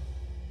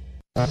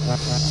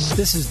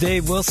 This is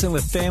Dave Wilson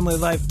with Family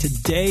Life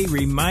Today,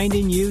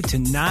 reminding you to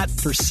not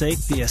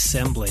forsake the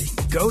assembly.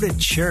 Go to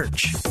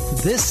church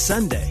this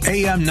Sunday.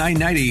 AM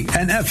 990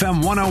 and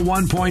FM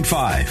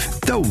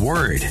 101.5. The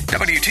Word.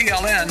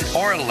 WTLN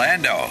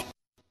Orlando.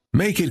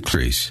 Make It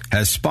Clear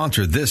has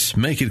sponsored this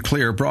Make It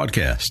Clear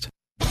broadcast.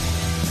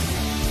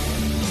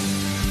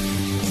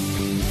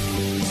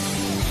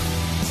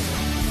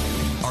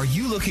 Are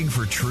you looking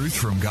for truth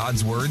from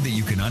God's Word that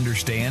you can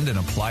understand and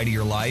apply to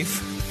your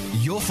life?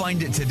 You'll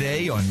find it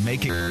today on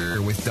Make It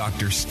Clear with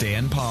Dr.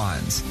 Stan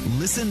Pons.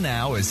 Listen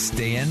now as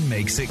Stan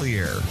makes it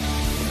clear.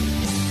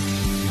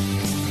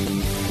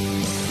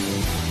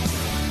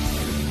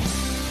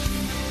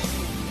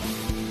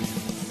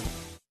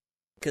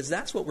 Because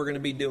that's what we're going to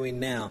be doing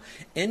now,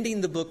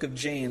 ending the book of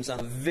James on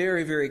a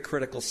very, very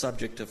critical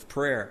subject of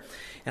prayer.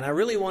 And I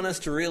really want us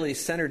to really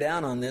center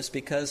down on this,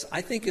 because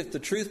I think if the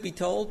truth be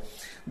told,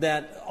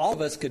 that all of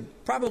us could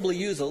probably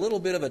use a little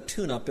bit of a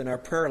tune-up in our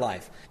prayer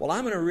life. Well,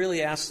 I'm going to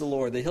really ask the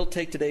Lord that He'll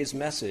take today's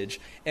message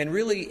and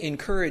really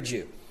encourage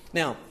you.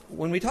 Now,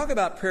 when we talk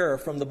about prayer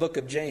from the book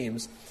of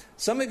James,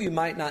 some of you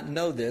might not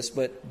know this,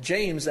 but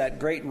James, that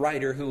great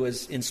writer who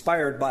was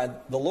inspired by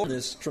the Lord,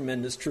 this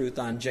tremendous truth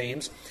on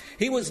James,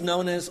 he was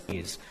known as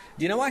Knees.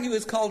 Do you know why he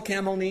was called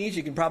Camel Knees?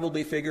 You can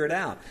probably figure it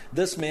out.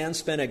 This man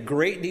spent a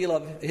great deal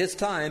of his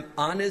time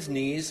on his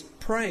knees praying.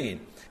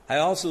 praying. I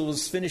also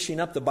was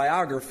finishing up the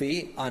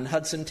biography on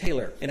Hudson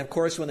Taylor. And of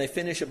course, when they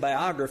finish a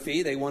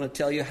biography, they want to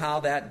tell you how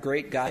that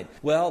great guy.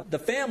 Well, the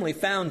family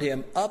found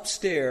him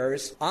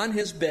upstairs on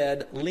his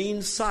bed,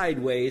 leaned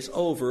sideways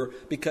over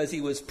because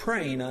he was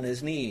praying on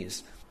his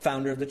knees.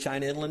 Founder of the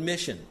China Inland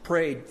Mission,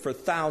 prayed for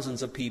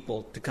thousands of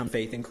people to come to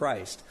faith in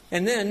Christ.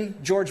 And then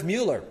George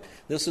Mueller.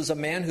 This is a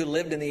man who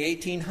lived in the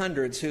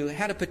 1800s who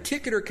had a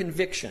particular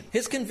conviction.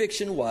 His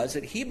conviction was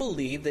that he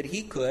believed that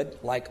he could,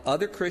 like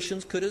other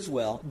Christians could as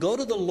well, go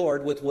to the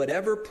Lord with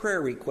whatever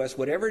prayer request,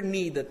 whatever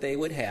need that they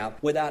would have,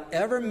 without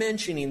ever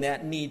mentioning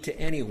that need to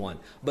anyone,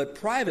 but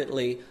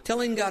privately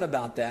telling God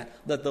about that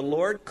the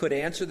Lord could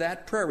answer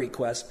that prayer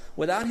request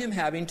without him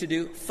having to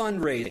do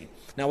fundraising.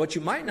 Now, what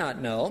you might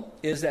not know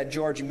is that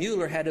George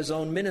Mueller had his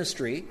own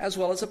ministry as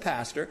well as a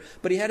pastor,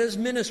 but he had his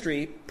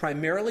ministry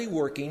primarily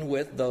working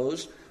with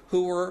those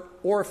who were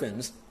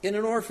orphans in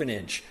an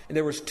orphanage. And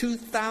there was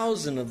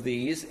 2,000 of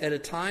these at a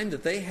time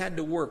that they had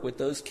to work with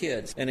those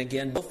kids. And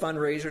again, no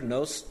fundraiser,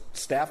 no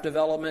staff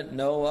development,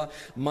 no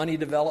money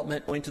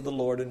development, going to the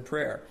Lord in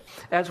prayer.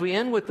 As we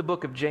end with the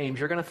book of James,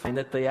 you're going to find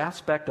that the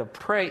aspect of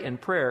pray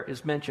and prayer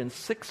is mentioned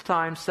 6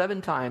 times,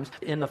 7 times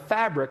in the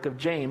fabric of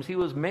James. He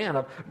was a man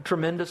of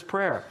tremendous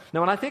prayer.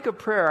 Now, when I think of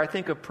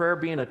prayer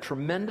being a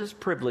tremendous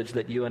privilege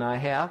that you and I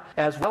have,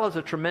 as well as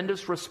a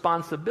tremendous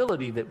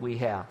responsibility that we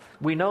have.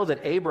 We know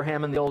that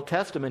Abraham in the Old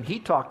Testament, he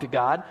talked to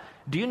God.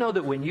 Do you know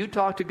that when you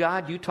talk to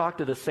God, you talk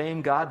to the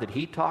same God that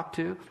he talked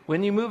to?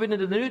 When you move into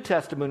the New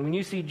Testament, when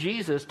you see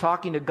Jesus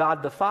talking to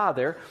God the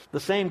Father, the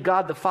same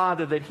God the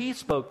Father that he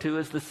spoke to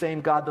is the same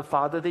God the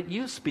Father that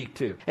you speak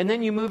to. And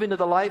then you move into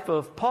the life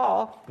of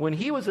Paul. When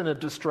he was in a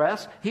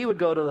distress, he would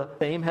go to the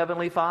same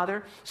Heavenly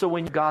Father. So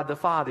when God the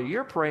Father,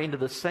 you're praying to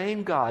the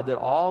same God that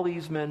all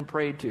these men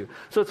prayed to.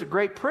 So it's a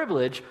great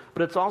privilege,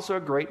 but it's also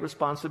a great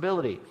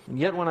responsibility. And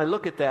yet when I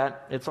look at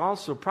that, it's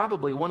also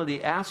probably one of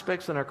the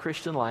aspects in our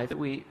Christian life that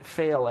we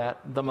fail at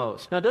the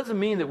most. Now, it doesn't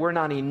mean that we're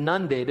not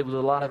inundated with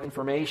a lot of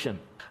information.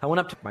 I went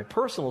up to my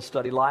personal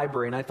study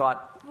library and I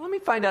thought, let me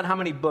find out how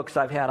many books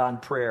I've had on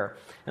prayer.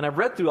 And I've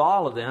read through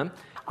all of them.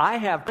 I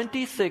have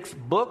 26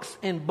 books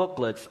and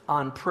booklets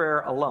on prayer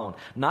alone,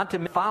 not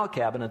to file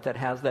cabinet that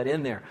has that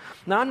in there.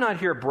 Now, I'm not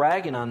here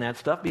bragging on that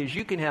stuff because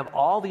you can have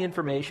all the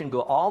information,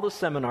 go all the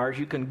seminars.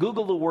 You can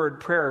Google the word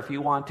prayer if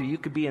you want to. You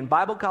could be in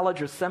Bible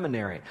college or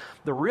seminary.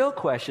 The real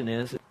question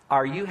is,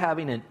 are you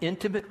having an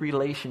intimate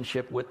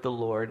relationship with the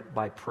Lord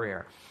by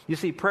prayer? You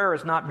see, prayer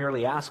is not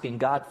merely asking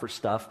God for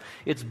stuff.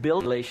 It's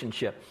building a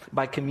relationship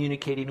by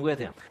communicating with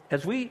him.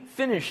 As we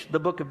finish the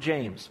book of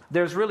James,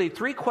 there's really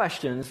 3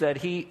 questions that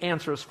he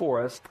answers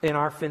for us in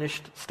our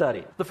finished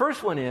study. The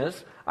first one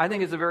is, I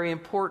think is a very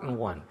important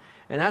one,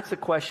 and that's the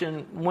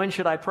question, when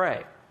should I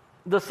pray?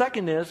 The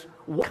second is,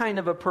 what kind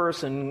of a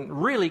person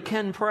really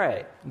can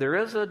pray? There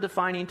is a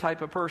defining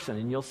type of person,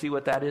 and you'll see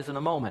what that is in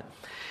a moment.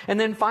 And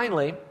then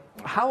finally,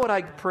 how would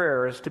I get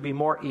prayers to be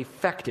more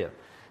effective?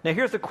 Now,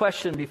 here's the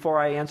question before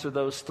I answer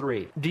those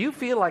 3. Do you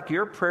feel like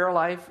your prayer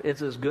life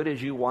is as good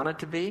as you want it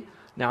to be?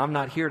 Now, I'm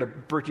not here to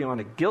bring you on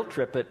a guilt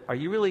trip, but are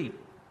you really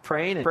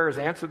praying and prayers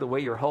answered the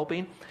way you're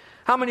hoping?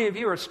 How many of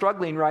you are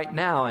struggling right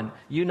now and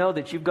you know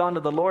that you've gone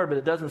to the Lord, but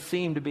it doesn't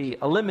seem to be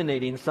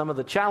eliminating some of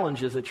the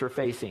challenges that you're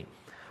facing?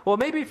 Well,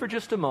 maybe for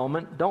just a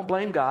moment, don't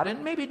blame God,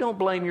 and maybe don't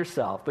blame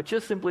yourself, but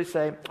just simply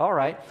say, all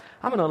right,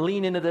 I'm going to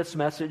lean into this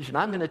message, and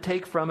I'm going to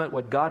take from it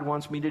what God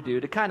wants me to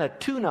do to kind of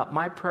tune up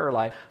my prayer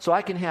life so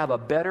I can have a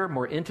better,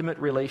 more intimate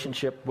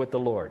relationship with the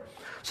Lord.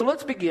 So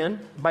let's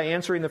begin by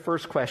answering the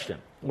first question.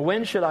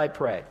 When should I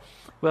pray?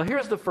 Well,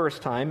 here's the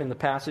first time in the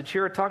passage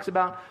here. It talks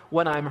about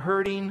when I'm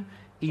hurting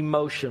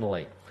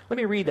emotionally. Let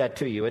me read that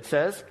to you. It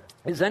says,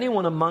 is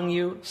anyone among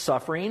you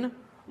suffering?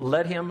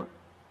 Let him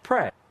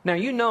pray. Now,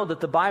 you know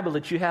that the Bible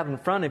that you have in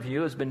front of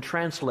you has been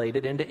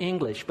translated into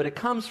English, but it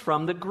comes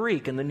from the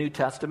Greek in the New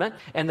Testament.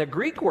 And the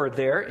Greek word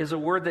there is a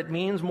word that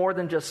means more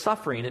than just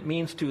suffering. It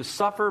means to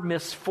suffer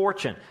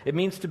misfortune. It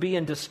means to be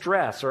in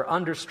distress or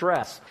under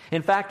stress.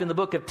 In fact, in the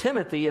book of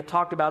Timothy, it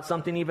talked about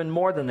something even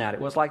more than that.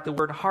 It was like the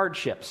word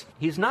hardships.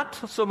 He's not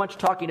so much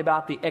talking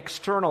about the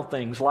external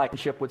things like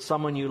relationship with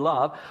someone you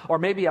love, or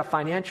maybe a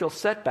financial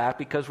setback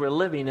because we're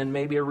living in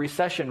maybe a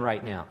recession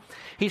right now.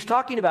 He's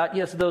talking about,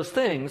 yes, those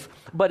things,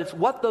 but it's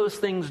what those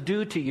things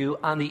do to you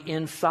on the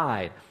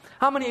inside.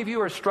 How many of you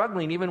are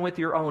struggling even with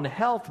your own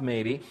health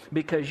maybe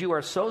because you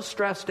are so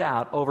stressed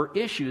out over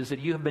issues that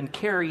you have been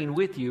carrying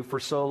with you for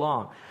so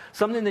long?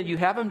 Something that you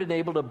haven't been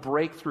able to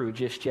break through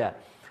just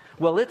yet.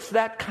 Well, it's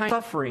that kind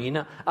of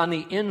suffering on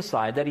the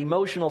inside, that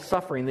emotional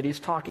suffering that he's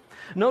talking.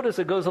 Notice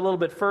it goes a little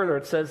bit further.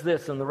 It says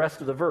this in the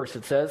rest of the verse.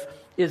 It says,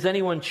 is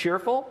anyone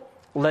cheerful?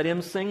 Let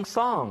him sing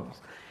songs.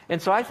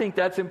 And so I think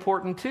that's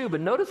important too.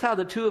 But notice how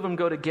the two of them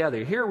go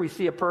together. Here we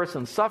see a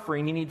person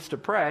suffering, he needs to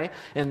pray.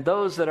 And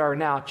those that are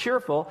now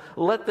cheerful,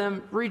 let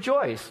them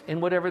rejoice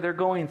in whatever they're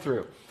going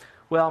through.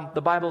 Well,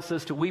 the Bible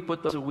says to weep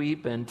with those who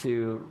weep and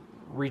to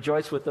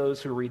rejoice with those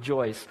who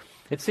rejoice.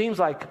 It seems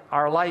like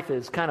our life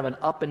is kind of an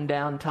up and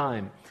down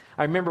time.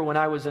 I remember when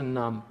I was in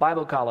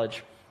Bible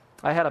college,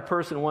 I had a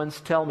person once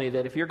tell me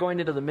that if you're going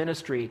into the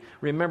ministry,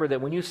 remember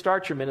that when you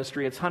start your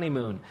ministry, it's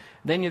honeymoon.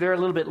 Then you're there a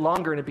little bit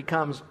longer and it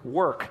becomes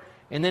work.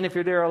 And then if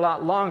you're there a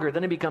lot longer,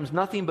 then it becomes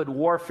nothing but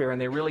warfare and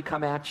they really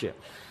come at you.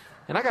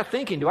 And I got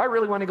thinking, do I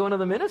really want to go into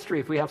the ministry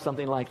if we have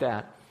something like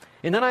that?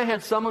 And then I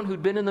had someone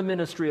who'd been in the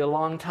ministry a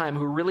long time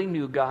who really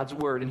knew God's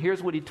Word. And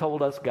here's what he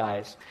told us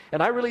guys.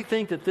 And I really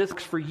think that this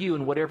is for you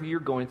and whatever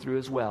you're going through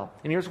as well.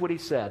 And here's what he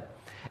said.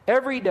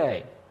 Every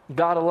day,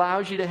 God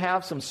allows you to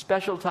have some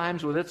special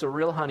times where it's a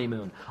real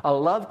honeymoon, a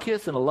love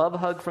kiss and a love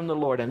hug from the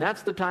Lord. And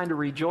that's the time to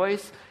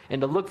rejoice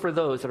and to look for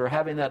those that are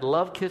having that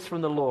love kiss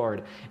from the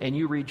Lord, and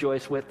you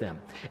rejoice with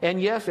them.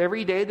 And yes,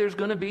 every day there's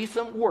going to be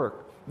some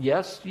work.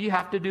 Yes, you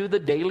have to do the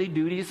daily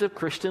duties of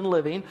Christian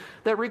living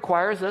that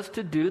requires us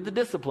to do the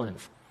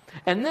disciplines.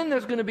 And then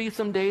there's going to be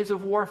some days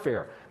of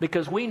warfare,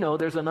 because we know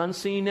there's an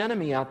unseen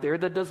enemy out there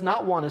that does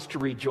not want us to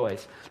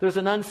rejoice. There's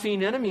an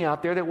unseen enemy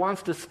out there that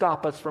wants to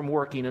stop us from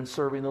working and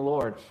serving the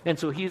Lord. And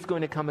so he's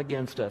going to come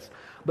against us.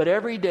 But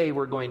every day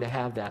we're going to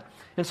have that.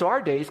 And so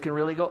our days can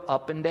really go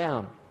up and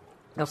down.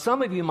 Now,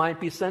 some of you might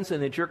be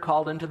sensing that you're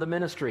called into the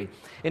ministry.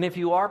 And if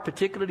you are,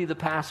 particularly the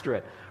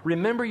pastorate,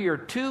 remember your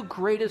two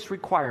greatest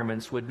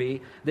requirements would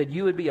be that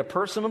you would be a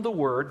person of the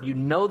Word, you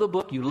know the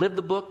book, you live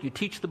the book, you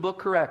teach the book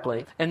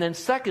correctly. And then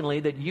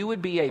secondly, that you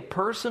would be a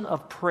person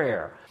of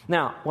prayer.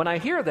 Now, when I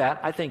hear that,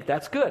 I think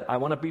that's good. I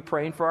want to be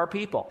praying for our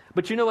people.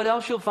 But you know what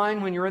else you'll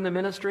find when you're in the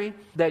ministry?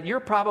 That you're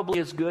probably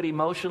as good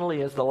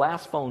emotionally as the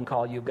last phone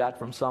call you got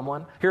from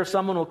someone. Here,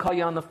 someone will call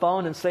you on the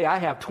phone and say, I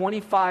have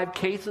 25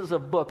 cases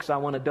of books I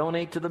want to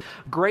donate to them.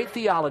 Great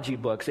theology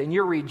books. And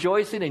you're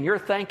rejoicing and you're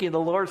thanking the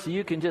Lord so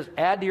you can just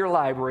add to your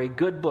library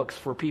good books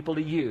for people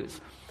to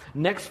use.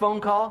 Next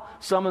phone call,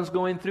 someone's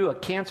going through a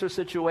cancer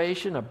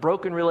situation, a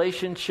broken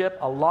relationship,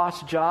 a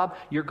lost job.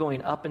 You're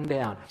going up and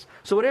down.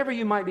 So whatever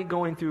you might be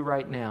going through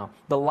right now,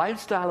 the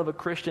lifestyle of a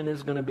Christian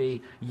is going to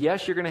be,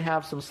 yes, you're going to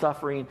have some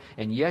suffering,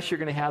 and yes, you're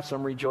going to have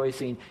some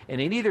rejoicing.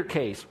 And in either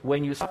case,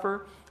 when you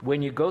suffer,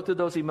 when you go through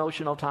those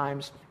emotional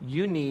times,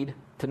 you need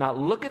to not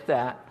look at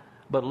that,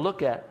 but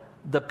look at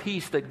the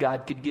peace that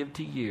God could give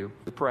to you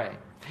to pray.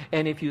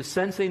 And if you're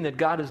sensing that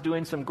God is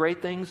doing some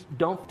great things,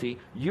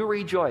 you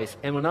rejoice.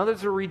 And when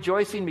others are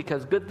rejoicing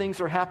because good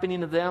things are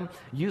happening to them,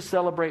 you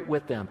celebrate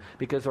with them,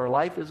 because our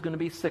life is going to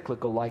be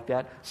cyclical like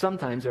that,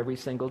 sometimes every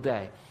single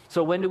day.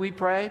 So when do we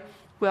pray?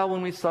 Well,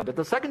 when we suffer. But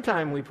the second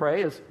time we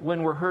pray is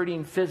when we're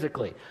hurting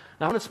physically.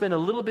 Now, I want to spend a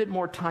little bit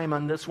more time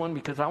on this one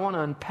because I want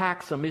to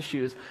unpack some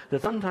issues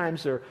that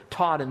sometimes are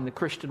taught in the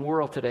Christian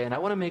world today, and I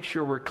want to make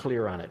sure we're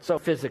clear on it. So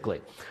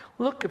physically,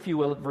 look, if you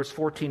will, at verse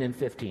 14 and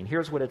 15.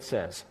 Here's what it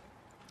says.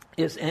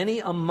 Is any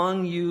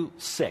among you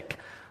sick?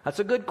 That's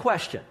a good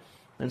question.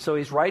 And so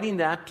he's writing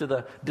that to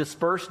the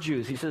dispersed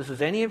Jews. He says, is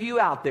any of you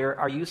out there,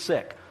 are you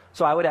sick?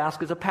 So I would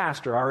ask as a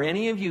pastor, are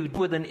any of you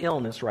with an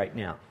illness right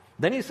now?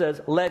 Then he says,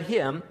 let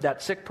him,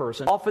 that sick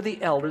person, call for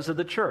the elders of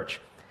the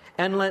church.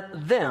 And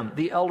let them,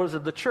 the elders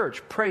of the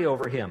church, pray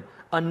over him,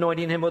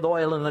 anointing him with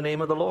oil in the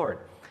name of the Lord.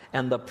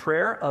 And the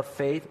prayer of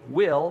faith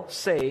will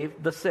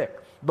save the sick.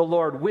 The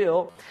Lord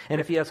will, and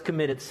if he has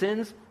committed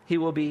sins, he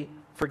will be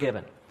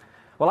forgiven.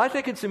 Well, I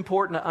think it's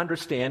important to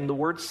understand the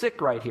word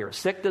sick right here.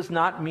 Sick does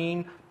not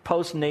mean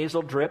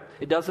post-nasal drip.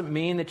 It doesn't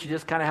mean that you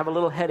just kind of have a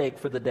little headache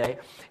for the day.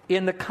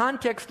 In the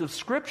context of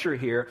Scripture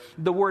here,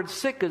 the word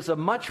sick is a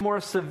much more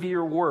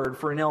severe word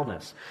for an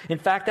illness. In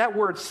fact, that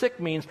word sick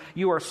means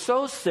you are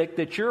so sick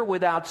that you're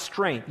without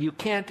strength. You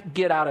can't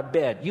get out of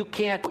bed. You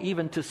can't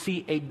even to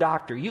see a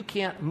doctor. You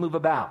can't move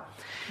about.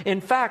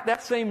 In fact,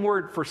 that same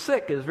word for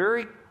sick is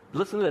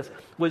listen to this,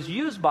 was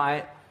used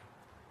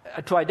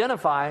to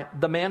identify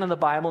the man in the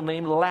Bible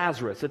named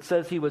Lazarus. It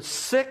says he was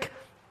sick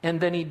and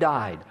then he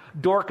died.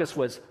 Dorcas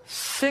was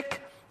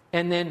sick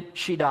and then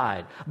she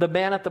died. The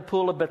man at the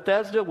pool of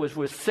Bethesda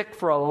was sick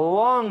for a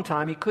long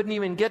time. He couldn't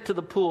even get to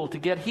the pool to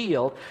get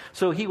healed,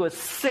 so he was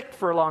sick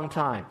for a long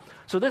time.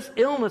 So this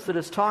illness that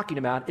it's talking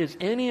about is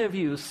any of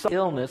you some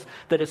illness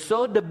that has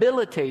so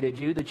debilitated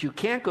you that you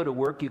can't go to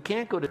work, you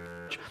can't go to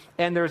church,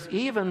 and there's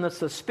even the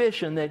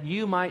suspicion that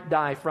you might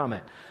die from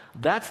it.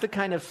 That's the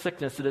kind of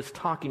sickness that it's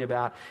talking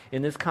about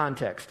in this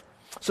context.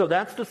 So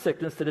that's the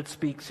sickness that it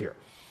speaks here.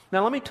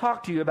 Now let me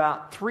talk to you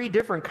about 3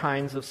 different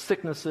kinds of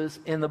sicknesses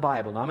in the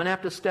Bible. Now I'm going to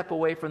have to step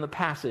away from the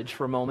passage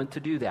for a moment to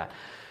do that,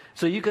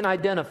 so you can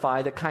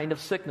identify the kind of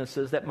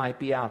sicknesses that might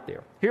be out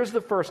there. Here's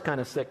the first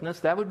kind of sickness.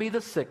 That would be the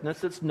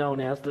sickness that's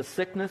known as the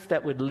sickness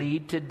that would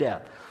lead to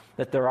death.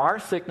 That there are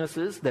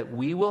sicknesses that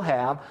we will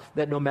have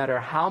that no matter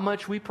how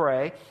much we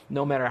pray,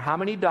 no matter how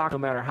many doctors,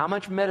 no matter how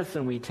much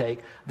medicine we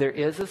take, there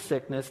is a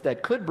sickness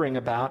that could bring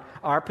about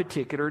our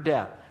particular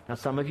death. Now,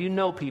 some of you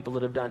know people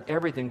that have done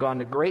everything, gone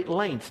to great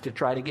lengths to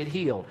try to get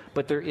healed,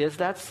 but there is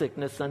that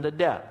sickness unto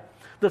death.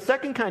 The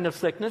second kind of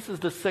sickness is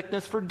the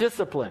sickness for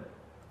discipline.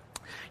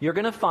 You're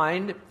going to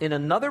find in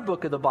another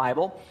book of the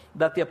Bible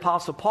that the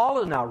Apostle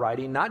Paul is now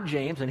writing, not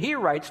James, and he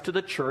writes to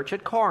the church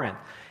at Corinth.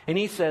 And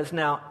he says,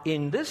 now,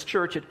 in this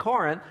church at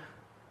Corinth,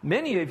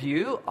 many of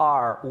you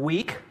are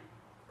weak,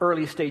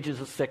 early stages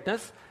of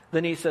sickness.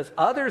 Then he says,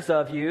 others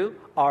of you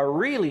are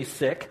really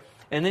sick,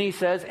 And then he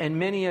says, and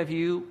many of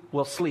you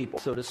will sleep,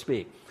 so to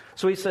speak.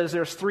 So he says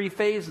there's 3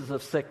 phases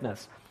of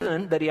sickness.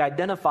 And that he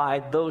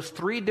identified those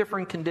 3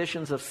 different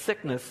conditions of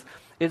sickness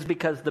is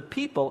because the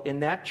people in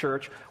that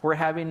church were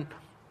having,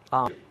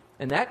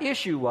 and that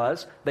issue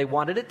was they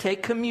wanted to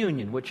take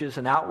communion, which is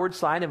an outward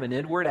sign of an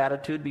inward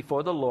attitude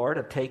before the Lord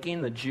of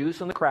taking the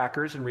juice and the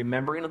crackers and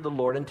remembering of the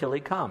Lord until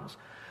he comes.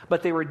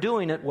 But they were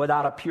doing it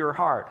without a pure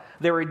heart.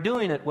 They were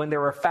doing it when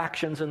there were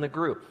factions in the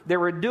group. They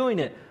were doing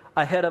it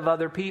ahead of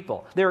other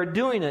people. They were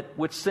doing it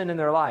with sin in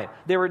their life.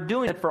 They were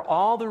doing it for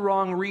all the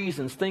wrong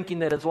reasons, thinking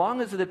that as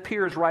long as it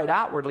appears right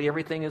outwardly,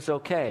 everything is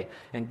okay.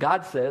 And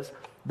God says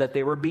that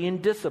they were being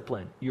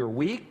disciplined. You're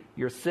weak,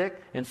 you're sick,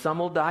 and some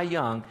will die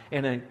young,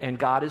 and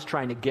God is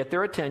trying to get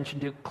their attention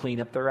to clean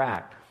up their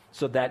act.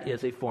 So that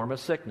is a form of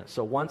sickness.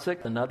 So one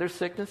sickness, another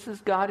sickness is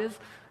God is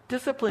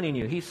disciplining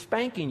you. He's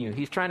spanking you.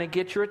 He's trying to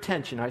get your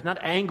attention. He's not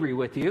angry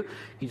with you.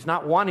 He's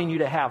not wanting you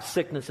to have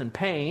sickness and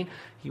pain.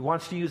 He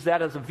wants to use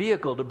that as a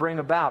vehicle to bring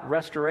about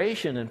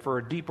restoration and for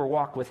a deeper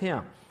walk with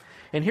him.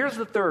 And here's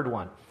the third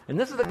one. And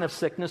this is the kind of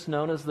sickness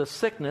known as the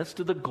sickness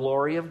to the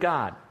glory of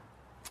God.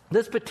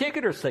 This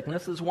particular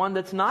sickness is one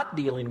that's not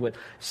dealing with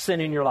sin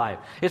in your life.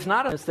 It's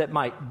not a sickness that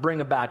might bring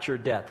about your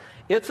death.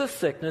 It's a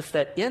sickness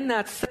that in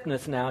that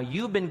sickness now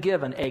you've been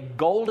given a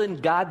golden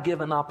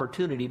God-given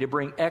opportunity to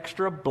bring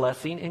extra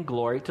blessing and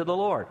glory to the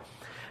Lord.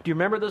 Do you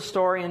remember the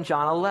story in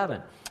John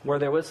 11 where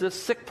there was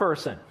this sick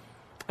person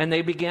and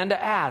they began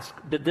to ask,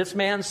 did this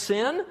man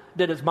sin?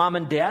 Did his mom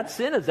and dad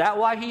sin? Is that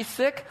why he's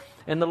sick?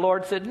 And the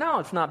Lord said, no,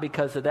 it's not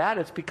because of that.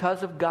 It's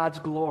because of God's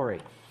glory.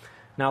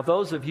 Now,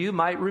 those of you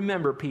might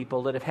remember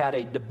people that have had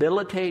a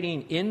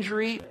debilitating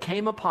injury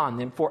came upon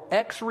them for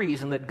X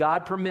reason that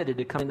God permitted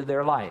to come into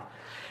their life.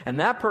 And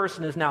that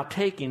person is now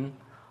taking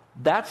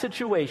that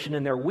situation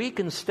in their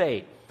weakened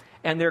state,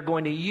 and they're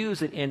going to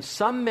use it in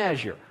some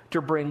measure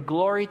to bring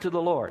glory to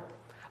the Lord.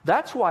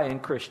 That's why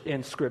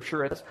in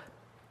Scripture it's,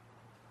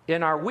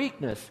 in our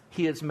weakness,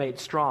 he is made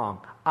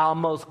strong. I'll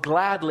most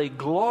gladly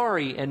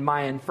glory in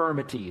my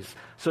infirmities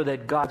so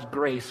that God's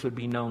grace would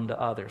be known to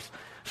others.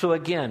 So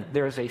again,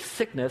 there's a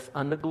sickness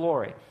unto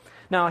glory.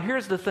 Now,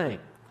 here's the thing.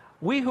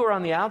 We who are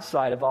on the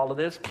outside of all of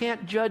this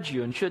can't judge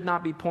you and should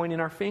not be pointing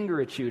our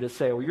finger at you to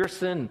say, well, you're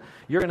sin,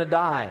 you're going to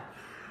die.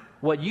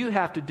 What you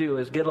have to do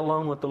is get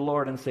alone with the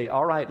Lord and say,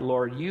 all right,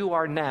 Lord, you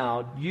are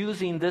now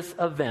using this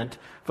event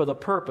for the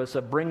purpose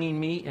of bringing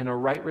me in a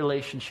right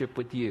relationship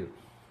with you.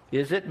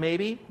 Is it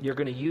maybe you're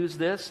going to use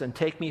this and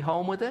take me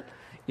home with it?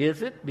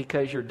 Is it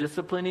because you're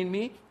disciplining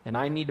me and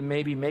I need to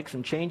maybe make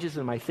some changes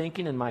in my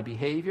thinking and my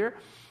behavior?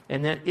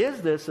 And then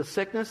is this a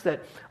sickness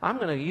that I'm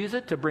going to use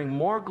it to bring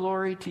more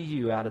glory to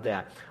you out of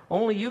that?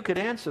 Only you could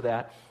answer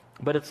that,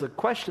 but it's a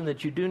question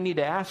that you do need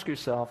to ask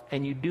yourself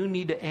and you do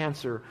need to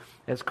answer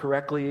as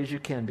correctly as you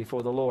can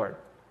before the Lord.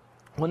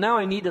 Well, now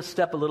I need to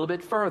step a little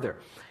bit further.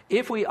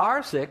 If we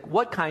are sick,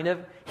 what kind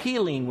of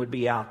healing would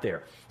be out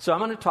there? So I'm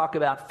going to talk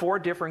about 4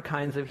 different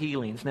kinds of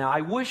healings. Now,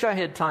 I wish I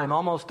had time,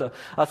 almost a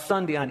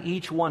Sunday on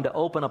each one, to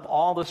open up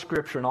all the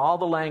Scripture and all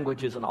the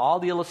languages and all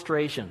the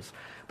illustrations.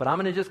 But I'm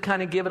going to just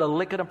kind of give it a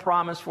lick and a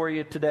promise for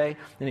you today.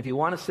 And if you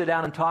want to sit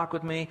down and talk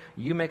with me,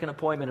 you make an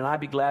appointment and I'd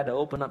be glad to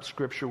open up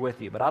Scripture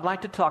with you. But I'd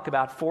like to talk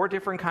about 4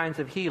 different kinds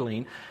of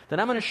healing. Then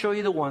I'm going to show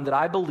you the one that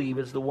I believe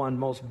is the one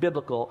most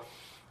biblical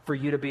for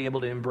you to be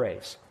able to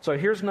embrace. So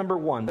here's number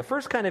 1. The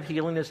first kind of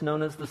healing is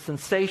known as the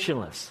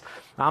sensationalists.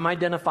 I'm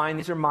identifying,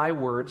 these are my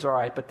words, all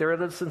right, but they're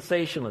the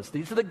sensationalists.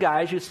 These are the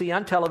guys you see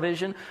on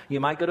television. You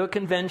might go to a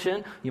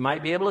convention. You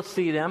might be able to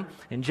see them.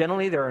 And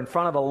generally, they're in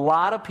front of a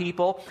lot of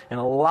people, and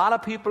a lot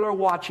of people are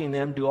watching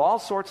them do all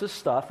sorts of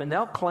stuff, and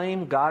they'll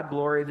claim God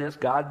glory this,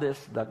 God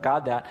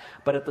that.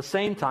 But at the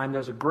same time,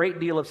 there's a great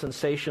deal of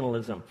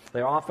sensationalism.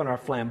 They often are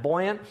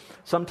flamboyant.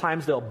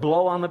 Sometimes they'll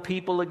blow on the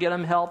people to get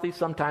them healthy.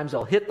 Sometimes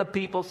they'll hit the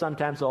people.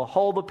 Sometimes they'll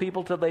hold the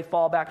people till they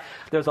fall back.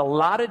 There's a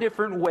lot of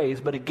different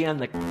ways, but again,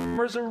 the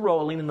cameras are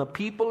rolling and the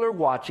people are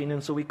watching,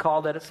 and so we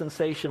call that a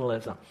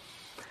sensationalism.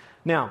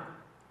 Now,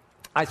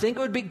 I think it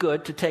would be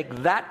good to take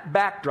that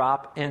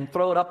backdrop and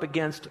throw it up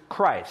against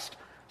Christ.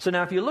 So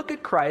now if you look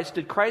at Christ,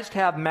 did Christ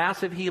have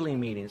massive healing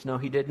meetings? No,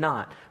 he did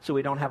not. So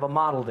we don't have a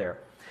model there.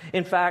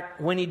 In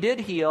fact, when he did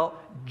heal,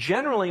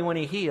 generally when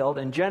he healed,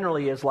 and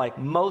generally is like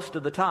most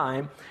of the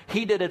time,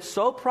 he did it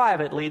so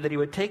privately that he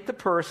would take the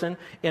person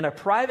in a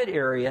private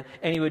area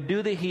and he would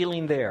do the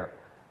healing there.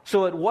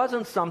 So it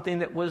wasn't something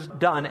that was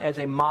done as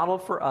a model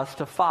for us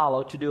to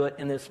follow, to do it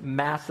in this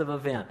massive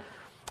event.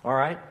 All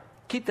right?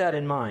 Keep that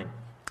in mind.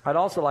 I'd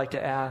also like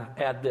to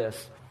add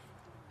this.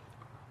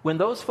 When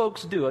those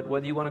folks do it,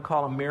 whether you want to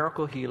call them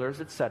miracle healers,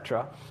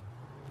 etc.,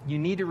 you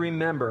need to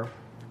remember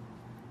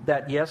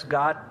that, yes,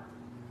 God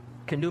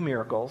can do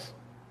miracles,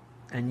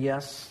 and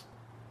yes,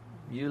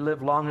 you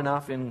live long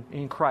enough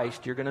in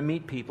Christ, you're going to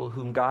meet people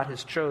whom God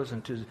has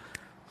chosen to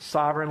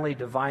sovereignly,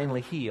 divinely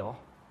heal.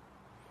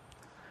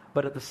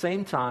 But at the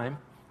same time,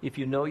 if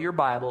you know your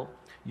Bible,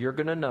 you're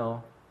going to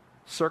know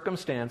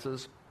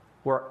circumstances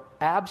where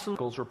absolute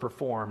miracles were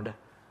performed,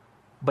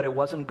 but it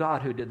wasn't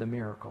God who did the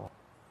miracle.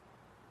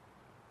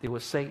 It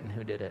was Satan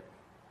who did it.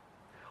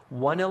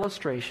 One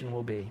illustration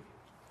will be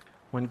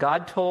when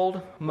God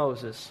told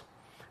Moses,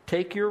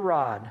 take your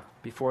rod,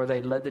 before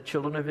they led the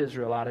children of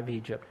Israel out of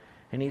Egypt.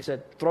 And he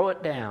said, throw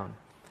it down.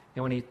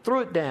 And when he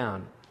threw it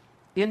down,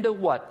 into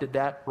what did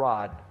that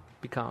rod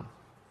become?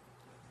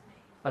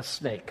 A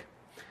snake.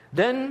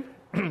 Then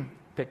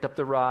picked up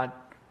the rod,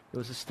 it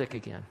was a stick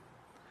again.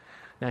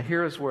 Now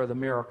here's where the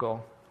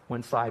miracle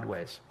went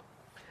sideways.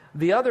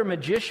 The other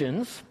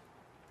magicians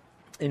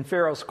in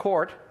Pharaoh's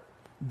court,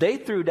 they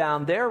threw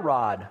down their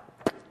rod.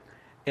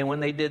 And when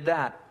they did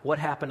that, what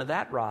happened to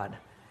that rod?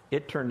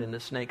 It turned into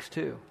snakes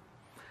too.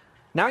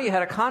 Now you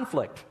had a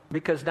conflict,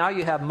 because now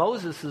you have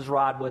Moses'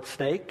 rod with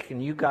snake,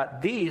 and you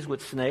got these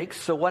with snakes.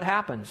 So what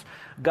happens?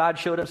 God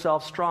showed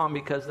himself strong,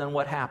 because then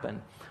what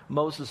happened?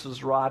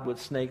 Moses' rod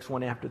with snakes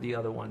went after the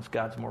other ones.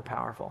 God's more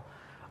powerful.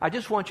 I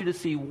just want you to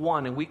see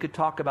one, and we could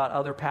talk about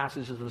other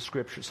passages of the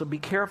Scripture. So be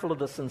careful of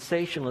the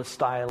sensationalist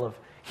style of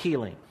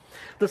healing.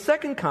 The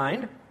second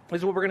kind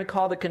is what we're going to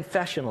call the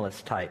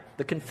confessionalist type.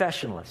 The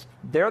confessionalists.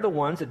 They're the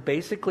ones that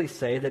basically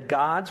say that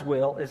God's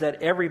will is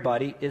that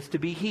everybody is to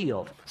be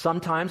healed.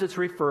 Sometimes it's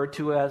referred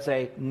to as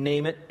a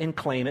name it and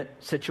claim it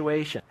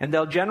situation. And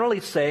they'll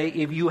generally say,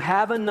 if you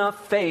have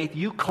enough faith,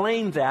 you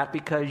claim that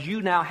because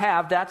you now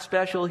have that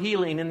special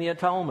healing in the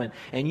atonement.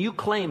 And you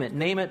claim it,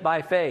 name it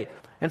by faith.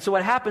 And so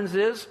what happens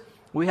is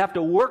we have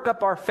to work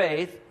up our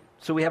faith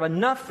so we have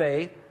enough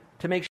faith to make sure